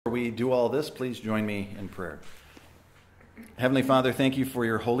we do all this, please join me in prayer. Heavenly Father, thank you for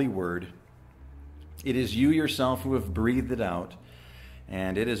your holy word. It is you yourself who have breathed it out,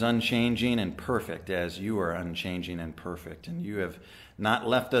 and it is unchanging and perfect as you are unchanging and perfect. And you have not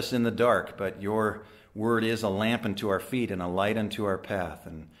left us in the dark, but your word is a lamp unto our feet and a light unto our path.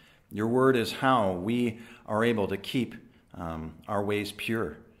 And your word is how we are able to keep our ways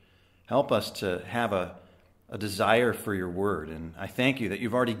pure. Help us to have a desire for your word. And I thank you that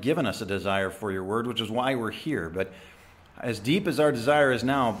you've already given us a desire for your word, which is why we're here. But as deep as our desire is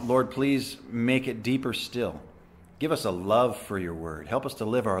now, Lord, please make it deeper still. Give us a love for your word. Help us to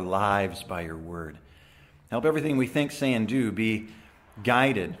live our lives by your word. Help everything we think, say, and do be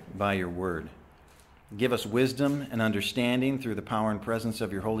guided by your word. Give us wisdom and understanding through the power and presence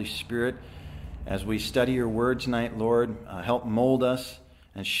of your Holy Spirit. As we study your word tonight, Lord, help mold us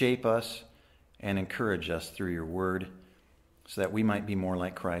and shape us and encourage us through your word so that we might be more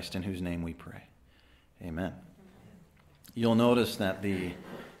like Christ, in whose name we pray. Amen. You'll notice that the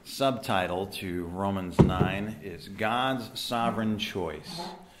subtitle to Romans 9 is God's Sovereign Choice.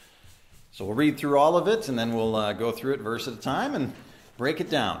 So we'll read through all of it, and then we'll go through it verse at a time and break it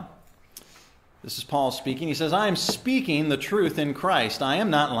down. This is Paul speaking. He says, I am speaking the truth in Christ. I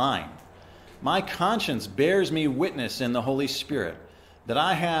am not lying. My conscience bears me witness in the Holy Spirit that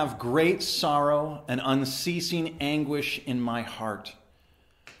I have great sorrow and unceasing anguish in my heart.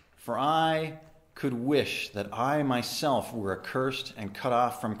 For I could wish that I myself were accursed and cut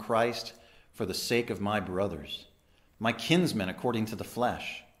off from Christ for the sake of my brothers, my kinsmen according to the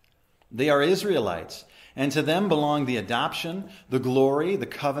flesh. They are Israelites, and to them belong the adoption, the glory, the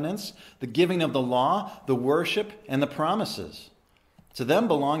covenants, the giving of the law, the worship, and the promises. To them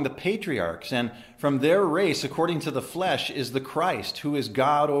belong the patriarchs, and from their race, according to the flesh, is the Christ, who is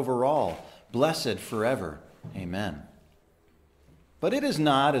God over all, blessed forever. Amen. But it is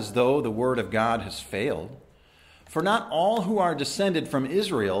not as though the word of God has failed, for not all who are descended from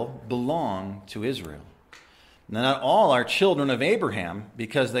Israel belong to Israel. Not all are children of Abraham,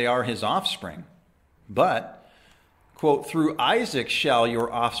 because they are his offspring. But, quote, through Isaac shall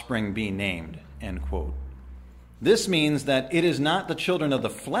your offspring be named, end quote. This means that it is not the children of the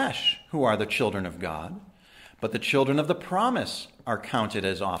flesh who are the children of God, but the children of the promise are counted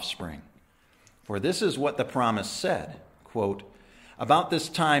as offspring. For this is what the promise said, quote, about this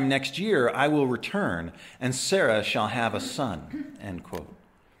time next year I will return, and Sarah shall have a son, end quote.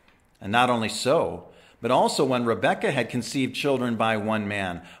 And not only so, but also when Rebekah had conceived children by one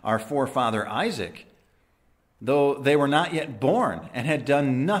man, our forefather Isaac, though they were not yet born and had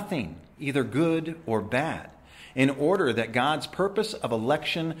done nothing, either good or bad, in order that God's purpose of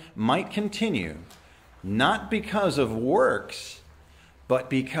election might continue, not because of works, but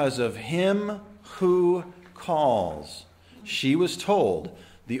because of him who calls. She was told,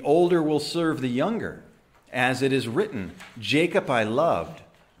 the older will serve the younger, as it is written, Jacob I loved,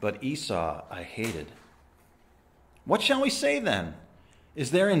 but Esau I hated. What shall we say then?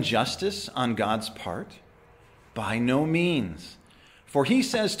 Is there injustice on God's part? By no means. For he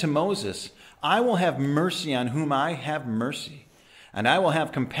says to Moses, I will have mercy on whom I have mercy, and I will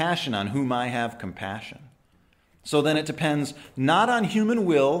have compassion on whom I have compassion. So then it depends not on human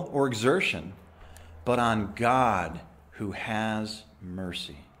will or exertion, but on God who has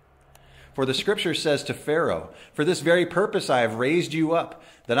mercy. For the scripture says to Pharaoh, for this very purpose I have raised you up,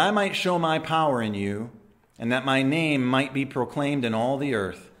 that I might show my power in you, and that my name might be proclaimed in all the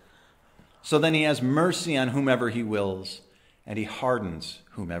earth. So then he has mercy on whomever he wills, and he hardens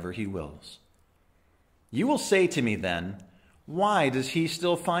whomever he wills. You will say to me then, why does he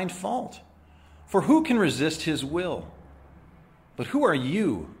still find fault? For who can resist his will? But who are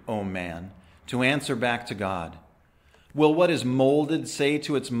you, O man, to answer back to God? Will what is molded say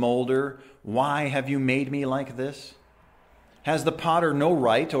to its molder, why have you made me like this? Has the potter no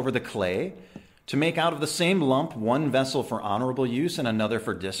right over the clay to make out of the same lump one vessel for honorable use and another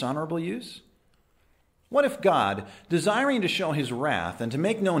for dishonorable use? What if God, desiring to show his wrath and to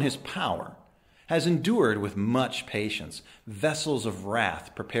make known his power, has endured with much patience vessels of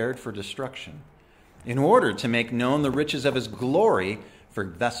wrath prepared for destruction, in order to make known the riches of his glory for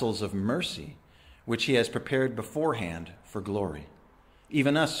vessels of mercy, which he has prepared beforehand for glory,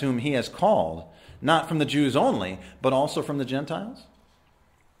 even us whom he has called, not from the Jews only, but also from the Gentiles?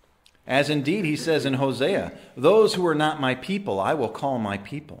 As indeed he says in Hosea, those who are not my people I will call my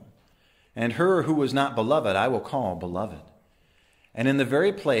people, and her who was not beloved I will call beloved. And in the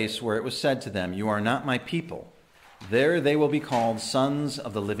very place where it was said to them, you are not my people, there they will be called sons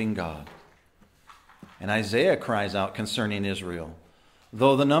of the living God. And Isaiah cries out concerning Israel,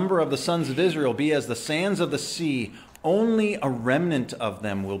 though the number of the sons of Israel be as the sands of the sea, Only a remnant of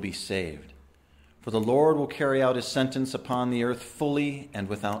them will be saved. For the Lord will carry out his sentence upon the earth fully and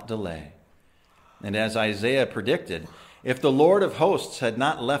without delay. And as Isaiah predicted, if the Lord of hosts had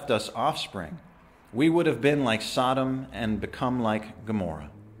not left us offspring, we would have been like Sodom and become like Gomorrah.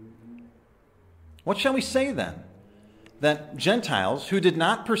 What shall we say then? That Gentiles who did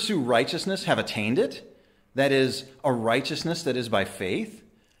not pursue righteousness have attained it? That is, a righteousness that is by faith?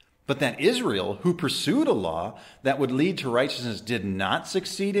 But that Israel, who pursued a law that would lead to righteousness, did not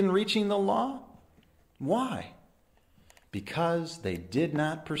succeed in reaching the law? Why? Because they did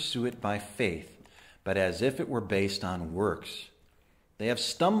not pursue it by faith, but as if it were based on works. They have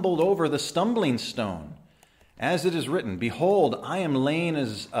stumbled over the stumbling stone. As it is written, behold, I am laying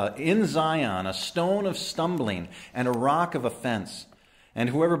in Zion a stone of stumbling and a rock of offense, and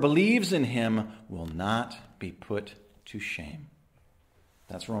whoever believes in him will not be put to shame.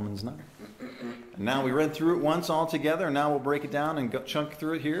 That's Romans 9. And now we read through it once all together, and now we'll break it down and chunk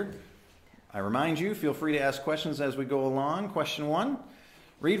through it here. I remind you, feel free to ask questions as we go along. Question 1,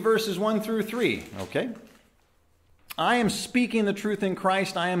 read verses 1 through 3. Okay. I am speaking the truth in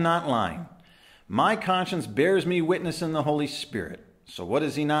Christ, I am not lying. My conscience bears me witness in the Holy Spirit. So what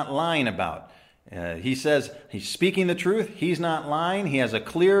is he not lying about? He says he's speaking the truth. He's not lying. He has a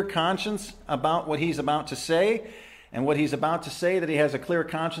clear conscience about what he's about to say. And what he's about to say that he has a clear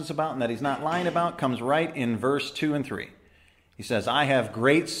conscience about and that he's not lying about comes right in verse 2 and 3. He says, I have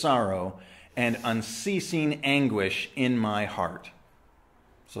great sorrow and unceasing anguish in my heart.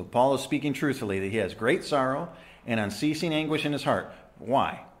 So Paul is speaking truthfully that he has great sorrow and unceasing anguish in his heart.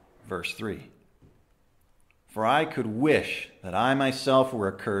 Why? Verse 3. For I could wish that I myself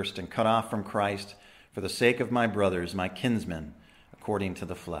were accursed and cut off from Christ for the sake of my brothers, my kinsmen, according to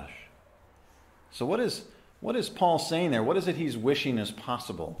the flesh. So what is Paul saying there? What is it he's wishing is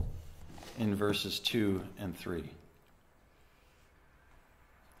possible in verses 2 and 3?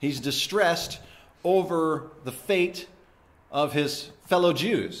 He's distressed over the fate of his fellow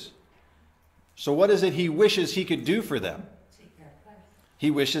Jews. So what is it he wishes he could do for them? He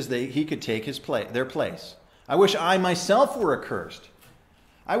wishes he could take their place. I wish I myself were accursed.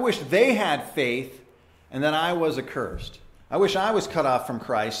 I wish they had faith and that I was accursed. I wish I was cut off from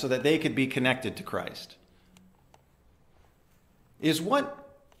Christ so that they could be connected to Christ. Is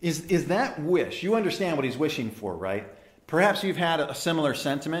that wish? You understand what he's wishing for, right? Perhaps you've had a similar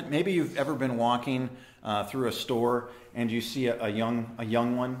sentiment. Maybe you've ever been walking through a store and you see a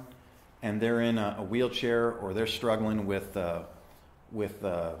young one, and they're in a wheelchair, or they're struggling with a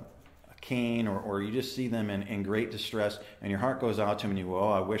cane, or you just see them in great distress, and your heart goes out to them, and you go,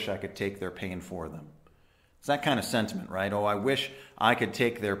 oh, I wish I could take their pain for them. It's that kind of sentiment, right? Oh, I wish I could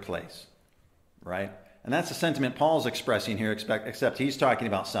take their place, right? And that's the sentiment Paul's expressing here, except he's talking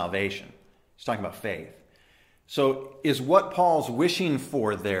about salvation. He's talking about faith. So is what Paul's wishing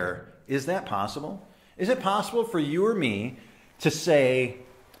for there, is that possible? Is it possible for you or me to say,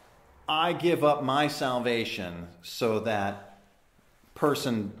 I give up my salvation so that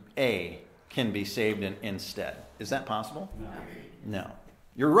person A can be saved instead? Is that possible? No.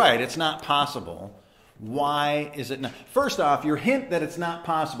 You're right, it's not possible. Why is it not? First off, your hint that it's not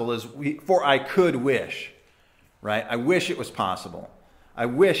possible is for I could wish, right? I wish it was possible. I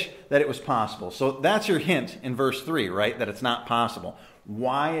wish that it was possible. So that's your hint in verse 3, right? That it's not possible.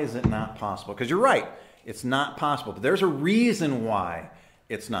 Why is it not possible? Because you're right, it's not possible. But there's a reason why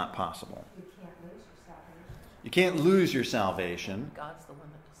it's not possible. You can't lose your salvation. God's the one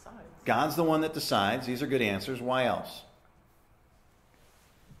that decides. God's the one that decides. These are good answers. Why else?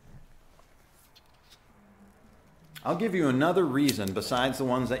 I'll give you another reason besides the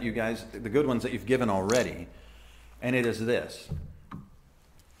ones that the good ones that you've given already, and it is this.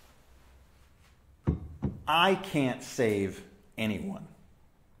 I can't save anyone.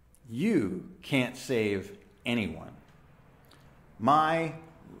 You can't save anyone. My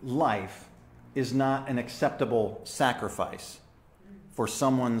life is not an acceptable sacrifice for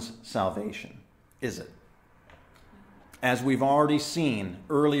someone's salvation, is it? As we've already seen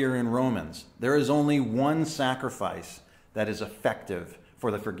earlier in Romans, there is only one sacrifice that is effective for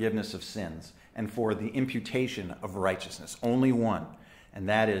the forgiveness of sins and for the imputation of righteousness. Only one, and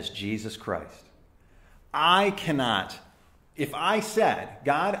that is Jesus Christ. I cannot, if I said,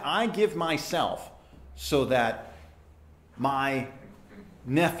 God, I give myself so that my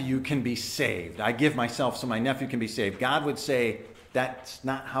nephew can be saved. I give myself so my nephew can be saved. God would say, that's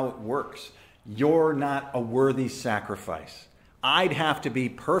not how it works. You're not a worthy sacrifice. I'd have to be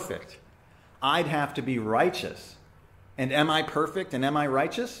perfect. I'd have to be righteous. And am I perfect and am I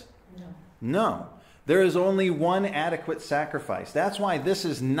righteous? No. No. There is only one adequate sacrifice. That's why this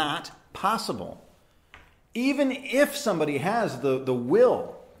is not possible. Even if somebody has the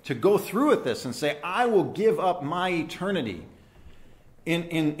will to go through with this and say, I will give up my eternity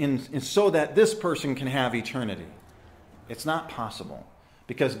in so that this person can have eternity, it's not possible.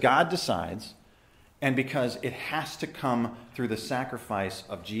 Because God decides, and because it has to come through the sacrifice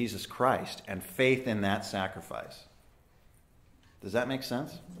of Jesus Christ and faith in that sacrifice. Does that make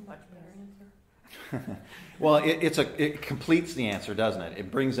sense? That's a much better answer. Well, it completes the answer, doesn't it?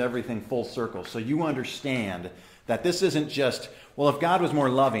 It brings everything full circle. So you understand that this isn't just, well, if God was more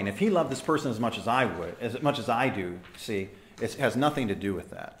loving, if he loved this person as much as I would, as much as I do, see, it has nothing to do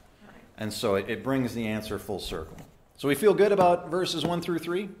with that. Right. And so it brings the answer full circle. So we feel good about verses 1 through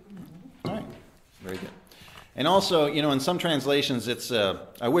 3? Mm-hmm. All right. Very good. And also, in some translations, it's,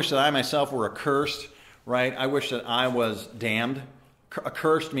 I wish that I myself were accursed, right? I wish that I was damned.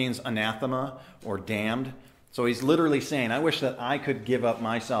 Accursed means anathema or damned. So he's literally saying, I wish that I could give up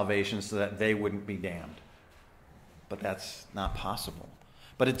my salvation so that they wouldn't be damned. But that's not possible.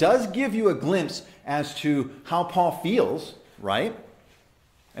 But it does give you a glimpse as to how Paul feels, right?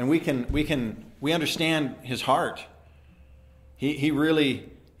 And we understand his heart. He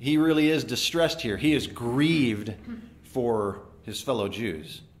really is distressed here. He is grieved for his fellow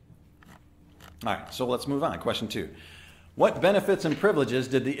Jews. All right, so let's move on. Question 2. What benefits and privileges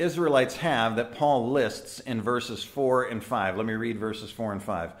did the Israelites have that Paul lists in verses 4 and 5? Let me read verses 4 and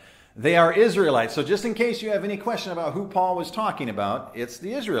 5. They are Israelites. So just in case you have any question about who Paul was talking about, it's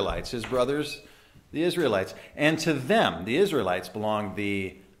the Israelites, his brothers, the Israelites. And to them, the Israelites, belong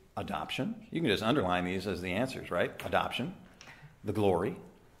the adoption. You can just underline these as the answers, right? Adoption, the glory,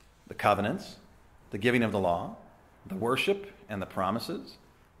 the covenants, the giving of the law, the worship and the promises,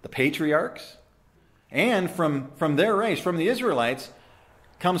 the patriarchs, and from their race, from the Israelites,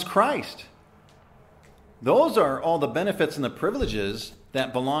 comes Christ. Those are all the benefits and the privileges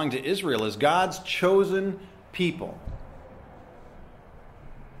that belong to Israel as God's chosen people.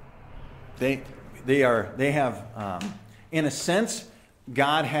 They have, in a sense,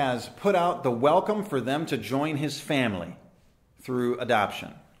 God has put out the welcome for them to join his family through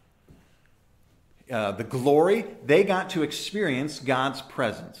adoption. The glory, they got to experience God's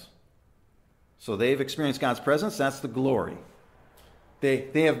presence. So they've experienced God's presence, that's the glory.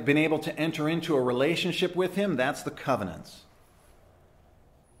 They have been able to enter into a relationship with him, that's the covenants.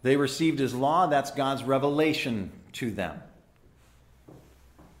 They received his law, that's God's revelation to them.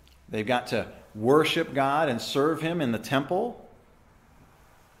 They've got to worship God and serve him in the temple,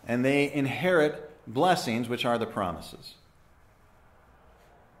 and they inherit blessings, which are the promises.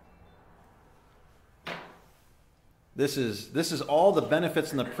 This is all the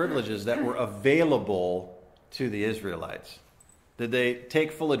benefits and the privileges that were available to the Israelites. Did they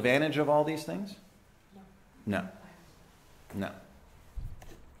take full advantage of all these things? No. No.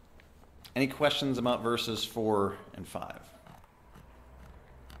 Any questions about verses 4 and 5?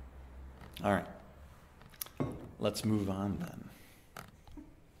 All right. Let's move on then.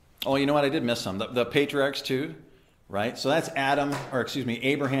 Oh, you know what? I did miss some. The patriarchs too, right? So that's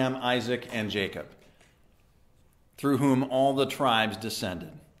Abraham, Isaac, and Jacob, through whom all the tribes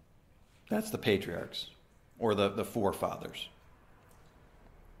descended. That's the patriarchs, or the forefathers.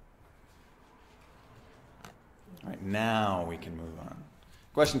 All right, now we can move on.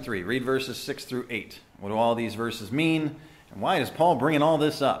 Question 3, read verses 6 through 8. What do all these verses mean? And why is Paul bringing all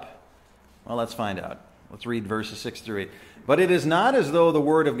this up? Well, let's find out. Let's read verses 6 through 8. But it is not as though the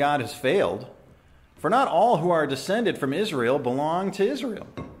word of God has failed, for not all who are descended from Israel belong to Israel.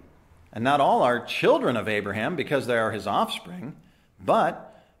 And not all are children of Abraham because they are his offspring,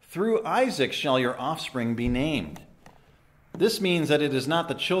 but through Isaac shall your offspring be named. This means that it is not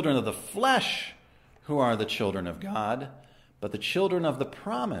the children of the flesh who are the children of God, but the children of the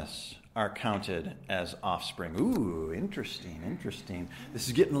promise are counted as offspring. Ooh, interesting. This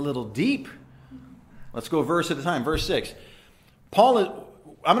is getting a little deep. Let's go verse at a time. Verse 6. I'm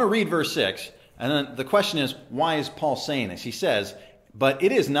going to read verse 6, and then the question is, why is Paul saying this? He says, but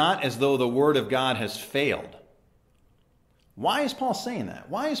it is not as though the word of God has failed. Why is Paul saying that?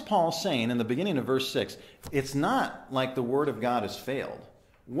 Why is Paul saying in the beginning of verse 6, it's not like the word of God has failed?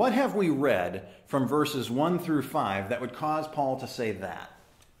 What have we read from verses 1 through 5 that would cause Paul to say that?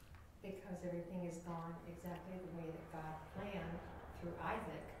 Because everything is gone exactly the way that God planned through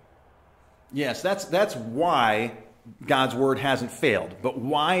Isaac. Yes, that's why God's word hasn't failed. But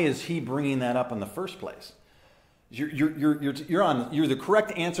why is he bringing that up in the first place? You're the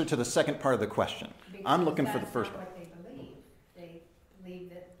correct answer to the second part of the question. Because I'm looking for the first part. That's not what they believe. They believe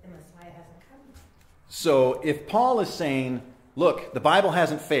that the Messiah hasn't come. So if Paul is saying, look, the Bible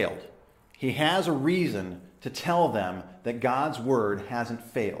hasn't failed, he has a reason to tell them that God's word hasn't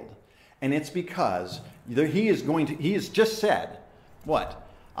failed. And it's because He has just said, what?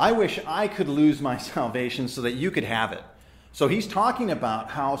 I wish I could lose my salvation so that you could have it. So he's talking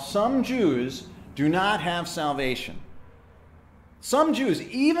about how some Jews do not have salvation. Some Jews,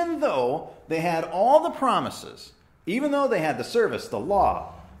 even though they had all the promises, even though they had the service, the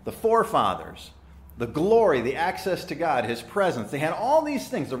law, the forefathers, the glory, the access to God, his presence, they had all these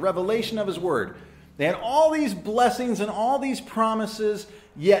things, the revelation of his word. They had all these blessings and all these promises,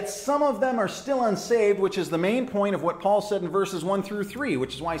 yet some of them are still unsaved, which is the main point of what Paul said in verses 1 through 3,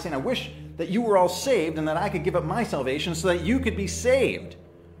 which is why he's saying, I wish that you were all saved and that I could give up my salvation so that you could be saved.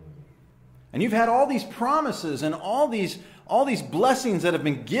 And you've had all these promises and all these blessings that have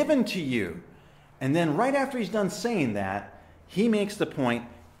been given to you. And then right after he's done saying that, he makes the point,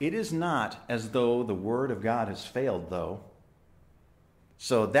 it is not as though the word of God has failed, though.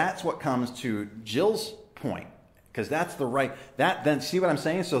 So that's what comes to Jill's point, because that's the right, then see what I'm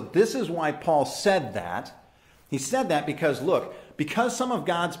saying? So this is why Paul said that. He said that because, look, because some of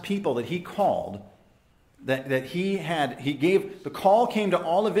God's people that he called, that he gave, the call came to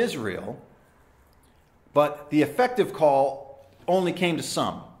all of Israel, but the effective call only came to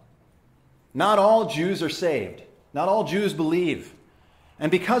some. Not all Jews are saved. Not all Jews believe. And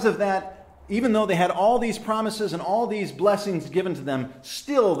because of that, even though they had all these promises and all these blessings given to them,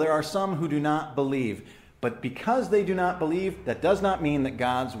 still there are some who do not believe. But because they do not believe, that does not mean that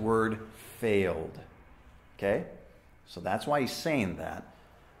God's word failed. Okay? So that's why he's saying that.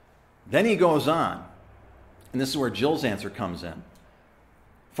 Then he goes on, and this is where Jill's answer comes in.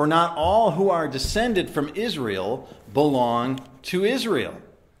 For not all who are descended from Israel belong to Israel.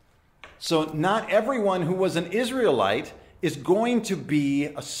 So not everyone who was an Israelite is going to be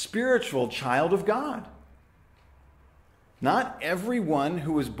a spiritual child of God. Not everyone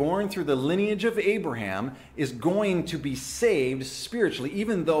who was born through the lineage of Abraham is going to be saved spiritually,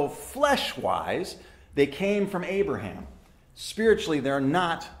 even though flesh-wise they came from Abraham. Spiritually, they're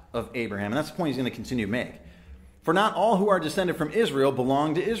not of Abraham. And that's the point he's going to continue to make. For not all who are descended from Israel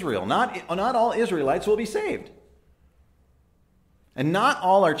belong to Israel. Not all Israelites will be saved. And not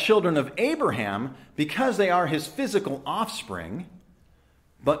all are children of Abraham because they are his physical offspring,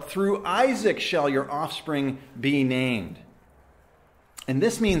 but through Isaac shall your offspring be named. And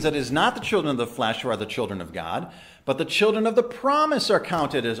this means that it is not the children of the flesh who are the children of God, but the children of the promise are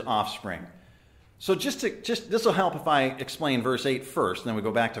counted as offspring. So this will help if I explain verse 8 first, and then we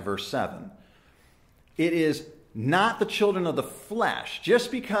go back to verse 7. It is not the children of the flesh.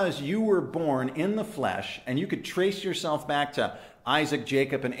 Just because you were born in the flesh and you could trace yourself back to Isaac,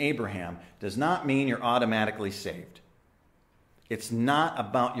 Jacob, and Abraham does not mean you're automatically saved. It's not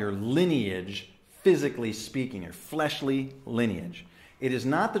about your lineage, physically speaking, your fleshly lineage. It is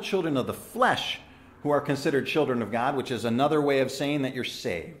not the children of the flesh who are considered children of God, which is another way of saying that you're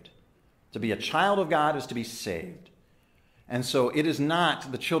saved. To be a child of God is to be saved. And so it is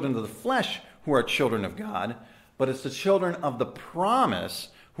not the children of the flesh who are children of God, but it's the children of the promise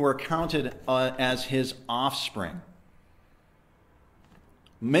who are counted as his offspring.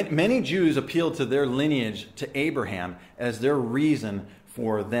 Many Jews appealed to their lineage to Abraham as their reason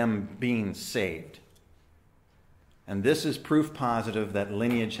for them being saved. And this is proof positive that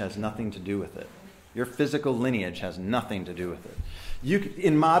lineage has nothing to do with it. Your physical lineage has nothing to do with it.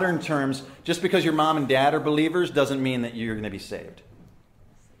 In modern terms, just because your mom and dad are believers doesn't mean that you're going to be saved.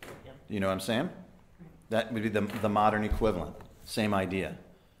 You know what I'm saying? That would be the modern equivalent. Same idea.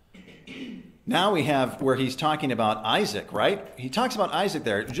 Now we have where he's talking about Isaac, right? He talks about Isaac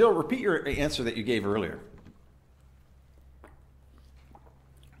there. Jill, repeat your answer that you gave earlier.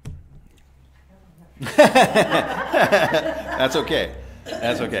 That's okay.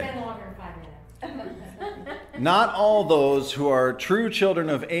 That's okay. It's been longer than 5 minutes. Not all those who are true children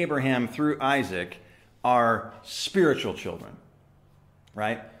of Abraham through Isaac are spiritual children,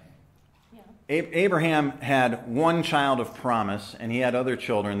 right? Abraham had one child of promise, and he had other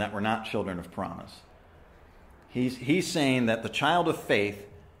children that were not children of promise. He's saying that the child of faith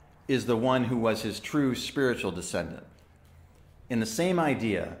is the one who was his true spiritual descendant. In the same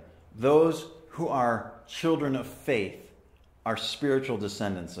idea, those who are children of faith are spiritual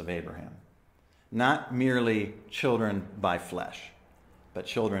descendants of Abraham. Not merely children by flesh, but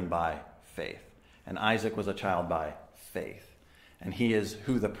children by faith. And Isaac was a child by faith. And he is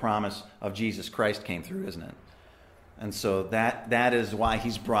who the promise of Jesus Christ came through, isn't it? And so that is why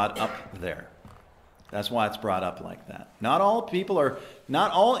he's brought up there. That's why it's brought up like that. Not all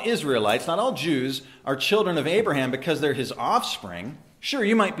Israelites, not all Jews are children of Abraham because they're his offspring. Sure,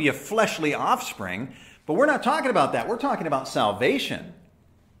 you might be a fleshly offspring, but we're not talking about that. We're talking about salvation.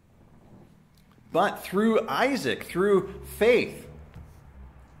 But through Isaac, through faith,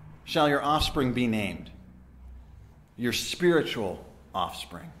 shall your offspring be named. your spiritual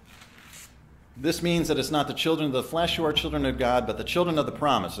offspring. This means that it's not the children of the flesh who are children of God, but the children of the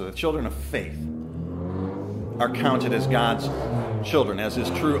promise, or the children of faith, are counted as God's children, as his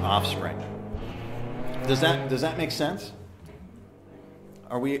true offspring. Does that make sense?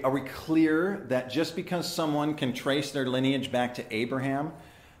 Are we clear that just because someone can trace their lineage back to Abraham,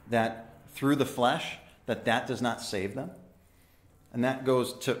 that through the flesh, that does not save them? And that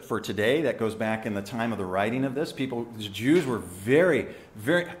goes for today, that goes back in the time of the writing of this. The Jews were very,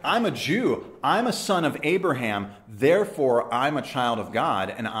 very, I'm a Jew, I'm a son of Abraham, therefore I'm a child of God,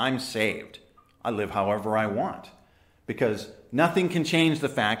 and I'm saved. I live however I want. Because nothing can change the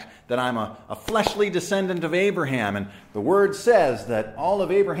fact that I'm a fleshly descendant of Abraham, and the word says that all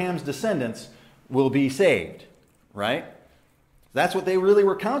of Abraham's descendants will be saved, right? That's what they really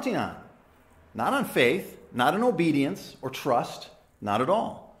were counting on. Not on faith, not on obedience or trust, not at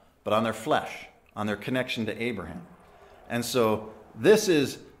all, but on their flesh, on their connection to Abraham. And so this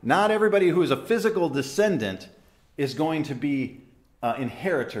is not everybody who is a physical descendant is going to be an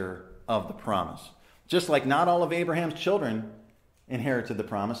inheritor of the promise. Just like not all of Abraham's children inherited the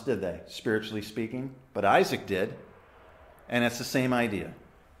promise, did they? Spiritually speaking. But Isaac did. And it's the same idea.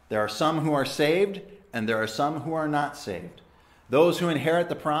 There are some who are saved, and there are some who are not saved. Those who inherit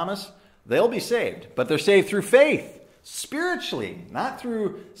the promise, they'll be saved. But they're saved through faith, spiritually, not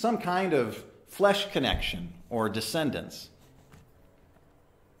through some kind of flesh connection or descendants.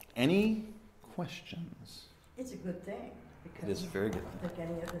 Any questions? It's a good thing. Because it is a very good thing. I don't think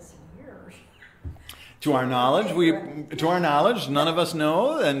any of us in here. To our knowledge, none of us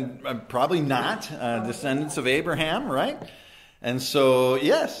know, and probably not descendants of Abraham, right? And so,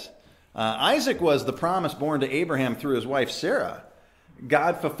 yes, Isaac was the promise born to Abraham through his wife Sarah.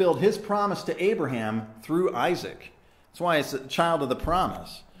 God fulfilled his promise to Abraham through Isaac. That's why it's a child of the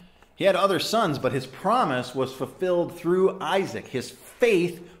promise. He had other sons, but his promise was fulfilled through Isaac. His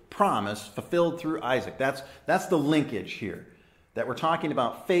faith promise fulfilled through Isaac. That's the linkage here. That we're talking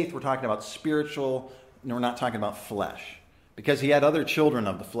about faith, we're talking about spiritual, and we're not talking about flesh. Because he had other children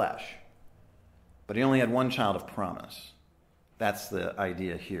of the flesh. But he only had one child of promise. That's the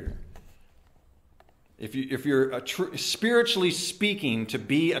idea here. If you're spiritually speaking, to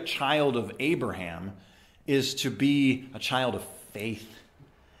be a child of Abraham is to be a child of faith.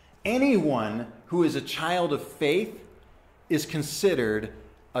 Anyone who is a child of faith is considered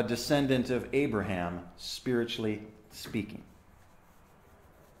a descendant of Abraham, spiritually speaking.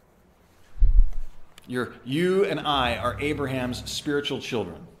 You and I are Abraham's spiritual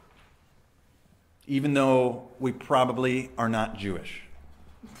children, even though we probably are not Jewish.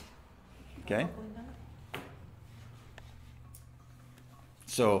 Okay?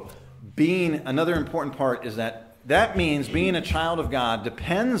 So, another important part is that means being a child of God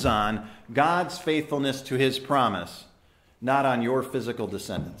depends on God's faithfulness to his promise, not on your physical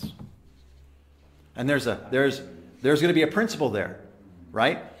descendants. And there's going to be a principle there,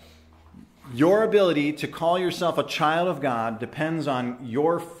 right? Your ability to call yourself a child of God depends on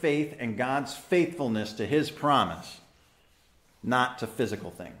your faith and God's faithfulness to his promise, not to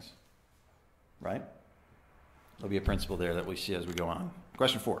physical things. Right? There'll be a principle there that we see as we go on.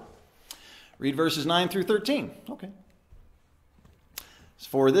 Question 4. Read verses 9 through 13. Okay.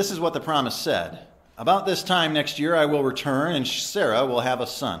 For this is what the promise said. About this time next year I will return, and Sarah will have a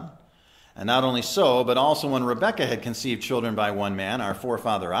son. And not only so, but also when Rebekah had conceived children by one man, our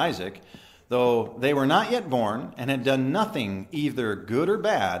forefather Isaac, though they were not yet born and had done nothing either good or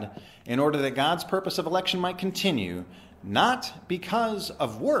bad, in order that God's purpose of election might continue, not because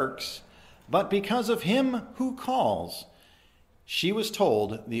of works, but because of him who calls. She was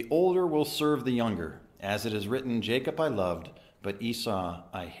told, the older will serve the younger. As it is written, Jacob I loved, but Esau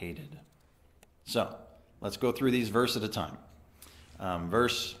I hated. So, let's go through these verse at a time.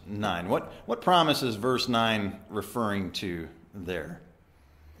 Verse 9. What promise is verse 9 referring to there?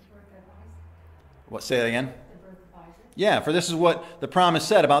 What? Say that again? Yeah, for this is what the promise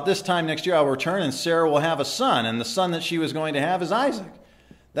said. About this time next year I will return, and Sarah will have a son, and the son that she was going to have is Isaac.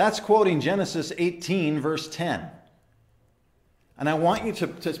 That's quoting Genesis 18, verse 10. And I want you to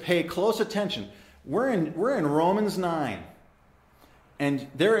pay close attention. We're in Romans 9. And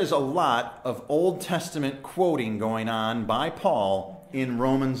there is a lot of Old Testament quoting going on by Paul in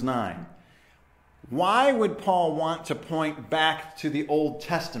Romans 9. Why would Paul want to point back to the Old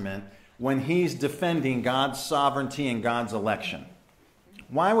Testament when he's defending God's sovereignty and God's election?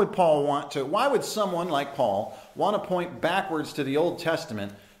 Why would someone like Paul want to point backwards to the Old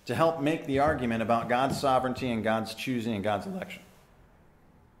Testament to help make the argument about God's sovereignty and God's choosing and God's election?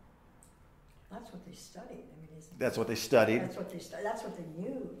 That's what they studied. That's what they studied. That's what they studied. That's what they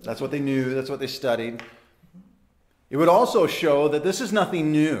knew. That's what they knew. That's what they studied. It would also show that this is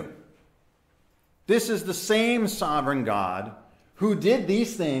nothing new. This is the same sovereign God who did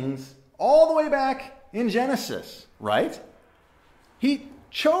these things all the way back in Genesis, right? He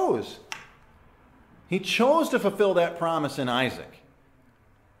chose. He chose to fulfill that promise in Isaac.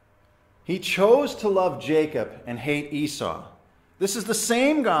 He chose to love Jacob and hate Esau. This is the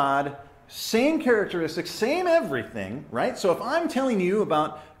same God, same characteristics, same everything, right? So if I'm telling you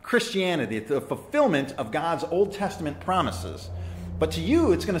about Christianity, the fulfillment of God's Old Testament promises, but to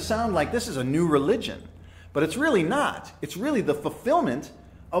you it's going to sound like this is a new religion. But it's really not. It's really the fulfillment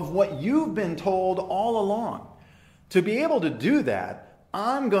of what you've been told all along. To be able to do that,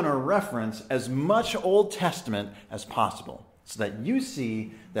 I'm going to reference as much Old Testament as possible so that you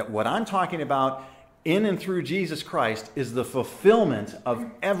see that what I'm talking about in and through Jesus Christ is the fulfillment of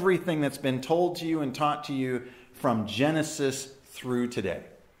everything that's been told to you and taught to you from Genesis through today.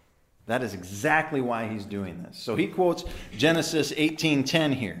 That is exactly why he's doing this. So he quotes Genesis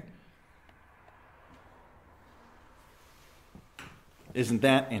 18:10 here. Isn't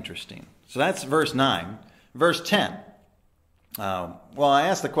that interesting? So that's verse 9. Verse 10. Well, I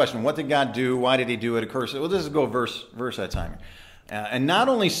asked the question, what did God do? Why did he do it? Of course, we'll just go verse at a time. And not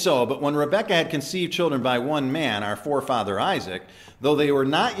only so, but when Rebekah had conceived children by one man, our forefather Isaac, though they were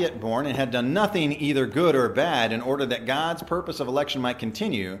not yet born and had done nothing either good or bad, in order that God's purpose of election might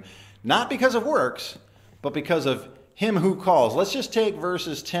continue, not because of works, but because of him who calls. Let's just take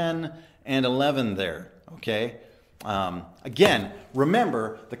verses 10 and 11 there, okay? Again,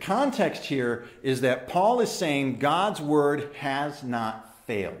 remember, the context here is that Paul is saying God's word has not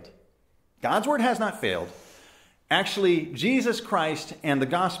failed. God's word has not failed. Actually, Jesus Christ and the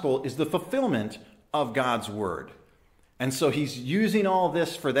gospel is the fulfillment of God's word. And so he's using all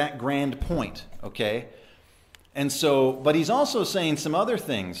this for that grand point, okay? And so, but he's also saying some other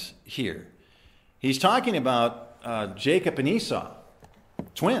things here. He's talking about Jacob and Esau,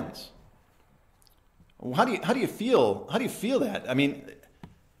 twins. How do you feel that? I mean,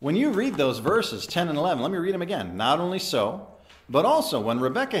 when you read those verses, 10 and 11, let me read them again. Not only so, but also when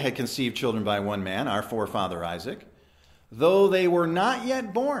Rebekah had conceived children by one man, our forefather Isaac, though they were not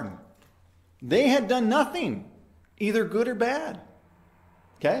yet born, they had done nothing, either good or bad.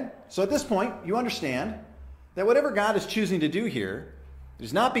 Okay? So at this point, you understand that whatever God is choosing to do here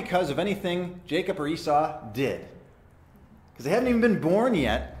is not because of anything Jacob or Esau did. Because they haven't even been born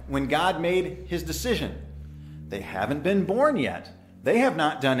yet when God made his decision. They haven't been born yet. They have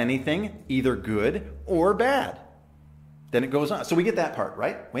not done anything either good or bad. Then it goes on. So we get that part,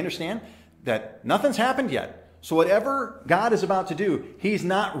 right? We understand that nothing's happened yet. So whatever God is about to do, he's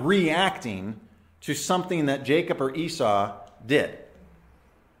not reacting to something that Jacob or Esau did.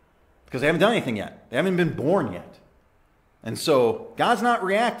 Because they haven't done anything yet. They haven't been born yet. And so God's not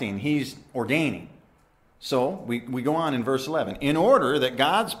reacting, he's ordaining. So we go on in verse 11. In order that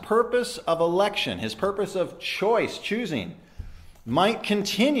God's purpose of election, his purpose of choice, choosing, might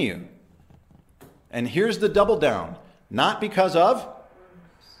continue. And here's the double down. Not because of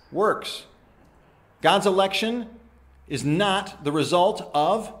works. God's election is not the result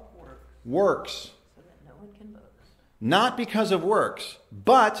of works. So that no one can boast. Not because of works,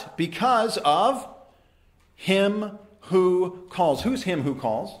 but because of him who calls. Who's him who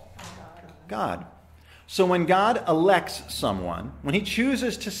calls? God. So when God elects someone, when he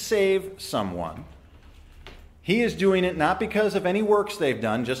chooses to save someone, he is doing it not because of any works they've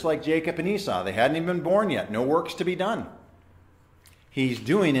done, just like Jacob and Esau. They hadn't even been born yet. No works to be done. He's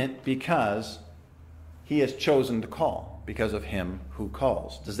doing it because he has chosen to call, because of him who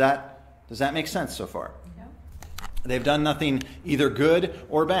calls. Does that make sense so far? No. They've done nothing either good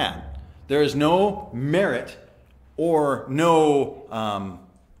or bad. There is no merit or no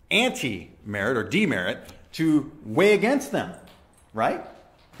anti-merit or demerit to weigh against them, right?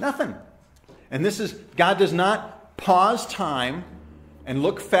 Nothing. And this is, God does not pause time and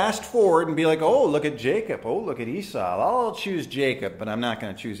look fast forward and be like, oh, look at Jacob. Oh, look at Esau. I'll choose Jacob, but I'm not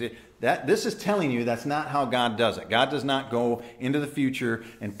going to choose it. This is telling you that's not how God does it. God does not go into the future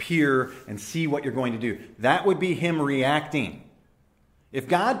and peer and see what you're going to do. That would be him reacting. If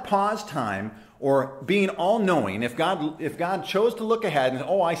God paused time, or being all-knowing, if God chose to look ahead and,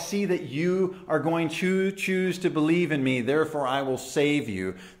 oh, I see that you are going to choose to believe in me, therefore I will save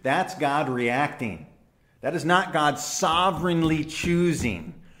you, that's God reacting. That is not God sovereignly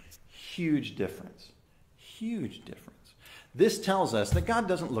choosing. Huge difference. Huge difference. This tells us that God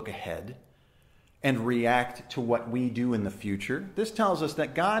doesn't look ahead and react to what we do in the future. This tells us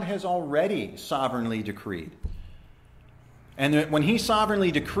that God has already sovereignly decreed. And that when he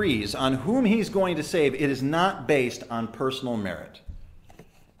sovereignly decrees on whom he's going to save, it is not based on personal merit.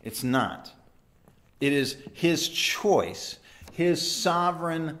 It's not. It is his choice, his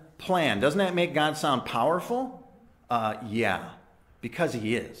sovereign plan. Doesn't that make God sound powerful? Yeah, because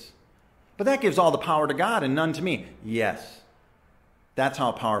he is. But that gives all the power to God and none to me. Yes, that's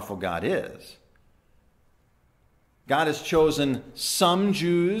how powerful God is. God has chosen some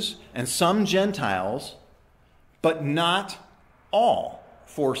Jews and some Gentiles, but not all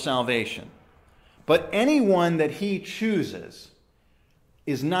for salvation. But anyone that he chooses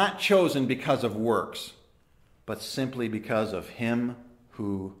is not chosen because of works, but simply because of him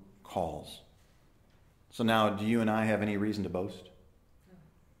who calls. So now, do you and I have any reason to boast?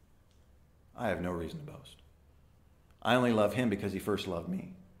 I have no reason to boast. I only love him because he first loved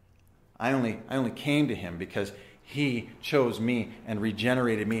me. I only came to him because he chose me and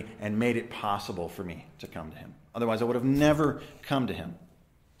regenerated me and made it possible for me to come to him. Otherwise, I would have never come to him.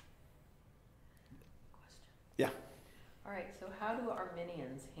 Question. Yeah. All right, so how do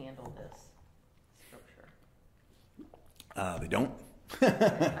Arminians handle this scripture? They don't.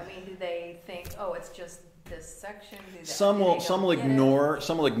 I mean, do they think, oh, it's just this section? Some will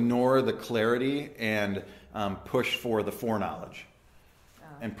ignore the clarity and push for the foreknowledge,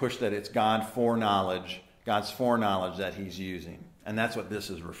 and push that it's God's foreknowledge that he's using, and that's what this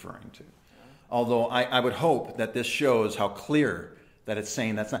is referring to. Although I would hope that this shows how clear that it's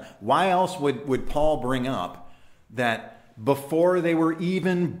saying that's not. Why else would Paul bring up that before they were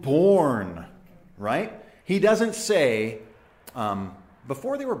even born, right? He doesn't say,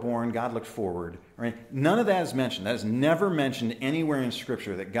 before they were born, God looked forward. Right? None of that is mentioned. That is never mentioned anywhere in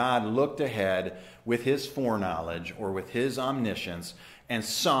Scripture that God looked ahead with his foreknowledge or with his omniscience and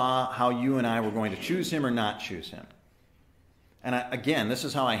saw how you and I were going to choose him or not choose him. And again, this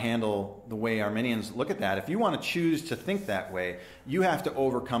is how I handle the way Arminians look at that. If you want to choose to think that way, you have to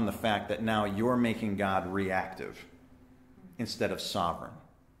overcome the fact that now you're making God reactive instead of sovereign.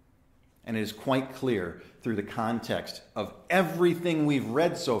 And it is quite clear through the context of everything we've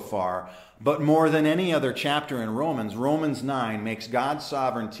read so far, but more than any other chapter in Romans, Romans 9 makes God's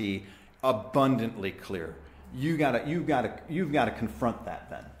sovereignty abundantly clear. You've got to confront that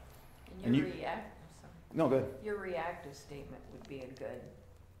then. And No, good. Your reactive statement would be a good,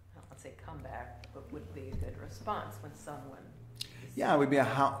 let's say comeback, but would be a good response when someone... Yeah, it would be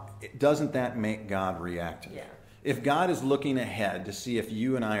doesn't that make God reactive? Yeah. If God is looking ahead to see if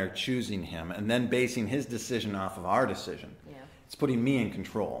you and I are choosing him and then basing his decision off of our decision, it's putting me in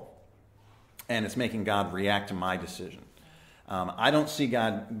control. And it's making God react to my decision. I don't see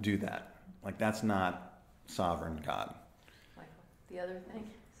God do that. Like, that's not sovereign God. Michael, the other thing,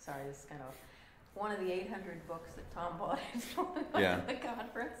 sorry, this is kind of one of the 800 books that Tom bought at the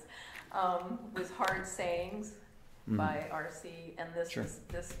conference was Hard Sayings by R.C. And this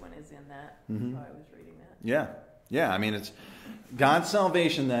one is in that. So I was reading that. Yeah. I mean, it's God's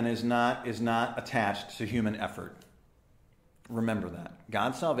salvation then is not attached to human effort. Remember that.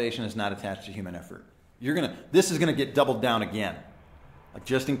 God's salvation is not attached to human effort. This is gonna get doubled down again. Like,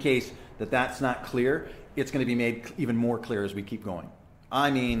 just in case that's not clear, it's going to be made even more clear as we keep going.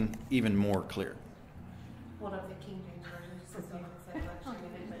 I mean, even more clear. Pulled up the King James Version just to see if it said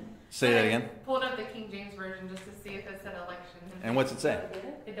election. Say that again. Pulled up the King James Version just to see if it said election. And what's it say?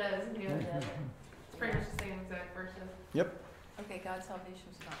 It does. Yeah. It's pretty much the same exact verses. Yep. Okay, God's salvation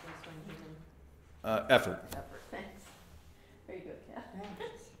is not based on human effort. Thanks. There you go, Kat.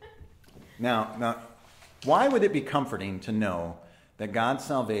 Now, why would it be comforting to know that God's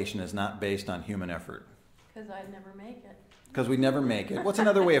salvation is not based on human effort? Because I'd never make it. Because we'd never make it. What's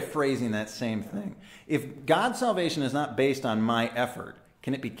another way of phrasing that same thing? If God's salvation is not based on my effort,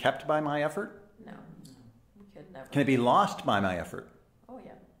 can it be kept by my effort? No. We could never. Can it be lost by my effort? Oh,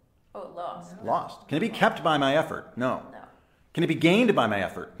 yeah. Oh, lost. Lost. Can it be kept by my effort? No. No. Can it be gained by my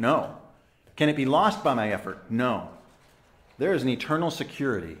effort? No. Can it be lost by my effort? No. There is an eternal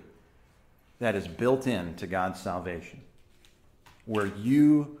security that is built into God's salvation, where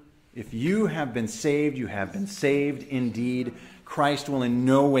if you have been saved, you have been saved indeed. Christ will in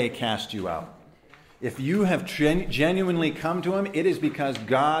no way cast you out. If you have genuinely come to him, it is because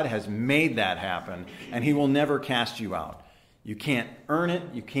God has made that happen, and he will never cast you out. You can't earn it,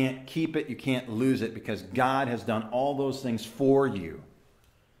 you can't keep it, you can't lose it, because God has done all those things for you.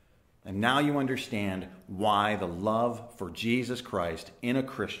 And now you understand why the love for Jesus Christ in a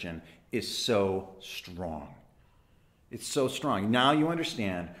Christian is so strong. It's so strong. Now you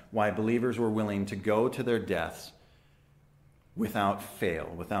understand why believers were willing to go to their deaths without fail,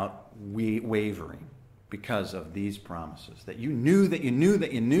 without wavering, because of these promises. That you knew that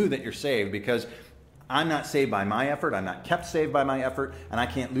you're saved, because I'm not saved by my effort, I'm not kept saved by my effort, and I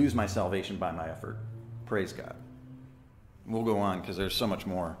can't lose my salvation by my effort. Praise God. We'll go on because there's so much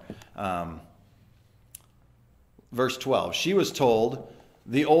more. Verse 12, she was told,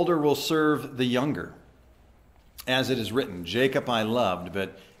 the older will serve the younger. As it is written, Jacob I loved,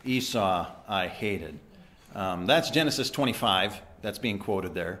 but Esau I hated. That's Genesis 25. That's being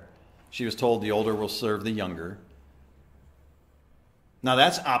quoted there. She was told the older will serve the younger. Now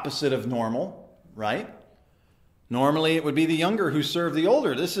that's opposite of normal, right? Normally it would be the younger who served the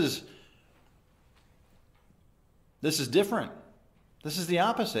older. This is different. This is the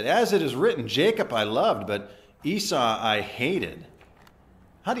opposite. As it is written, Jacob I loved, but Esau I hated.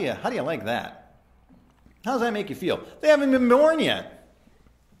 How do you like that? How does that make you feel? They haven't been born yet.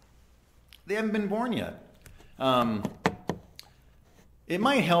 They haven't been born yet. It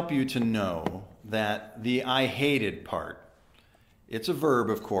might help you to know that the I hated part, it's a verb,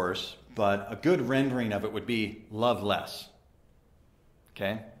 of course, but a good rendering of it would be love less.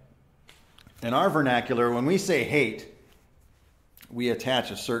 Okay? In our vernacular, when we say hate, we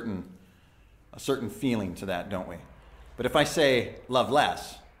attach a certain feeling to that, don't we? But if I say love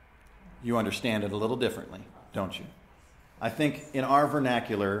less, you understand it a little differently, don't you? I think in our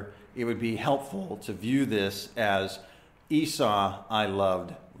vernacular, it would be helpful to view this as Esau I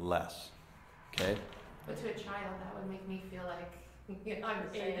loved less. Okay? But to a child, that would make me feel like I'm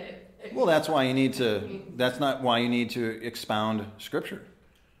hated. Well, that's not why you need to expound Scripture.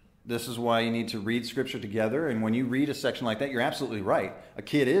 This is why you need to read Scripture together. And when you read a section like that, you're absolutely right. A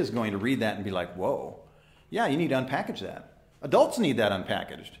kid is going to read that and be like, whoa. Yeah, you need to unpackage that. Adults need that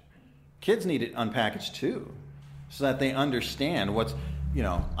unpackaged. Kids need it unpackaged too, so that they understand what's,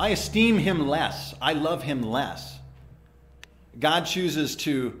 I esteem him less. I love him less. God chooses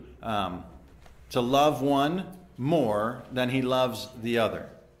to love one more than he loves the other.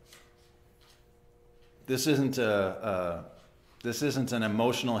 This isn't an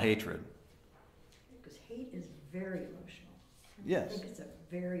emotional hatred. Because hate is very emotional. Yes. I think it's a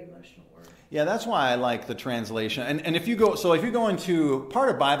very emotional word. Yeah, that's why I like the translation. And if you go into part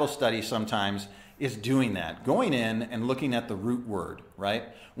of Bible study sometimes is doing that, going in and looking at the root word, right?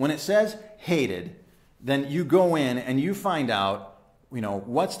 When it says hated, then you go in and you find out,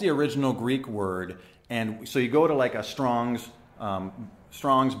 what's the original Greek word. And so you go to like a Strong's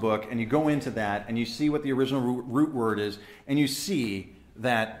book and you go into that and you see what the original root word is, and you see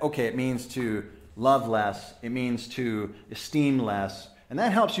that, okay, it means to love less, it means to esteem less, and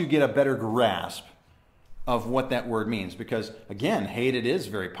that helps you get a better grasp of what that word means. Because, again, hated is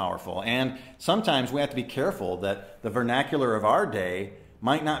very powerful. And sometimes we have to be careful that the vernacular of our day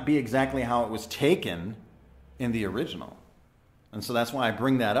might not be exactly how it was taken in the original. And so that's why I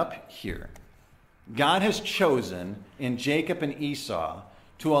bring that up here. God has chosen in Jacob and Esau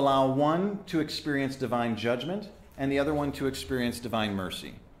to allow one to experience divine judgment and the other one to experience divine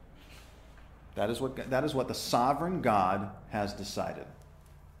mercy. That is what the sovereign God has decided.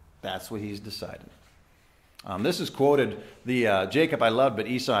 That's what he's decided. This is quoted, the Jacob I loved but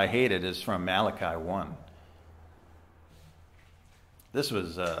Esau I hated is from Malachi 1. This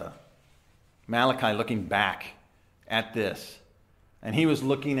was Malachi looking back at this. And he was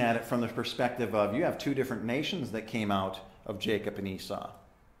looking at it from the perspective of, you have two different nations that came out of Jacob and Esau.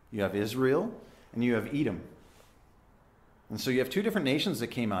 You have Israel and you have Edom. And so you have two different nations that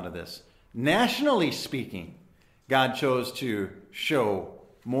came out of this. Nationally speaking, God chose to show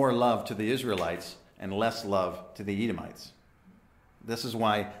more love to the Israelites and less love to the Edomites. That's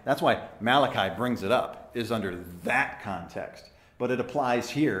why Malachi brings it up, is under that context. But it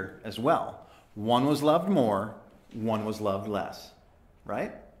applies here as well. One was loved more, one was loved less.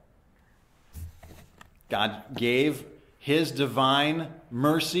 Right? God gave his divine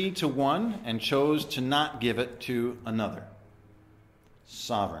mercy to one and chose to not give it to another.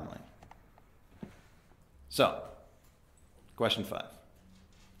 Sovereignly. So, question 5.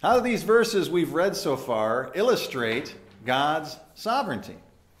 How do these verses we've read so far illustrate God's sovereignty?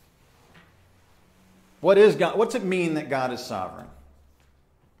 What is God? What's it mean that God is sovereign?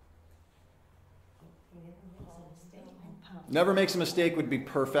 Never makes a mistake would be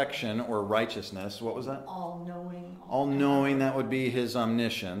perfection or righteousness. What was that? All-knowing. All-knowing, that would be his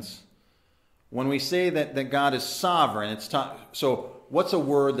omniscience. When we say that God is sovereign, so what's a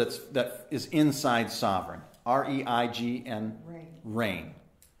word that is inside sovereign? R-E-I-G-N? Reign.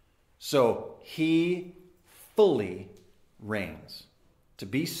 So he fully reigns. To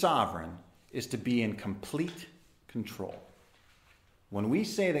be sovereign is to be in complete control. When we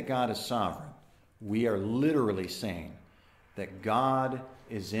say that God is sovereign, we are literally saying that God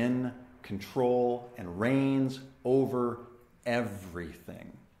is in control and reigns over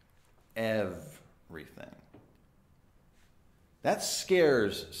everything. Everything. That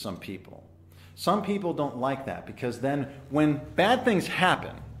scares some people. Some people don't like that because then when bad things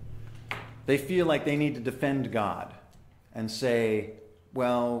happen, they feel like they need to defend God and say,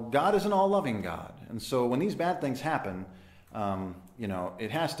 well, God is an all-loving God. And so when these bad things happen,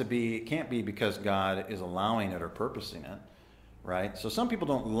 it can't be because God is allowing it or purposing it, right? So some people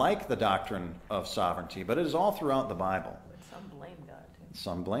don't like the doctrine of sovereignty, but it is all throughout the Bible. But some blame God, too.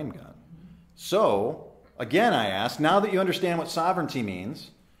 Some blame God. So, again, I ask, now that you understand what sovereignty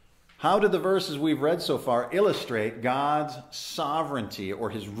means, how do the verses we've read so far illustrate God's sovereignty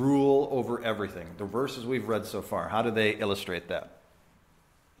or his rule over everything? The verses we've read so far, how do they illustrate that?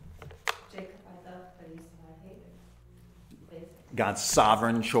 Jacob I loved, but Esau I hated. Basically. God's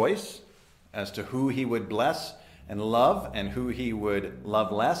sovereign choice as to who he would bless and love and who he would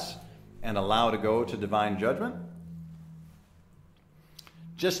love less and allow to go to divine judgment.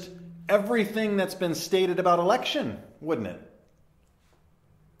 Just everything that's been stated about election, wouldn't it?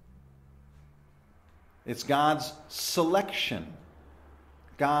 It's God's selection,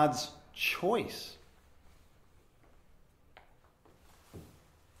 God's choice.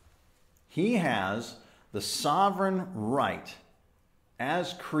 He has the sovereign right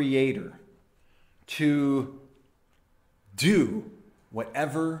as creator to do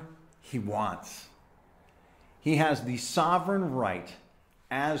whatever he wants. He has the sovereign right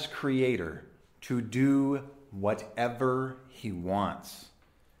as creator to do whatever he wants.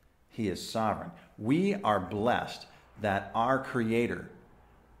 He is sovereign. We are blessed that our creator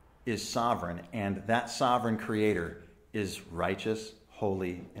is sovereign, and that sovereign creator is righteous,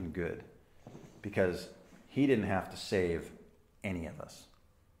 holy, and good, because he didn't have to save any of us.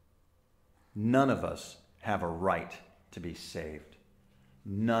 None of us have a right to be saved.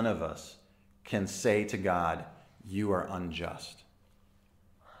 None of us can say to God, you are unjust,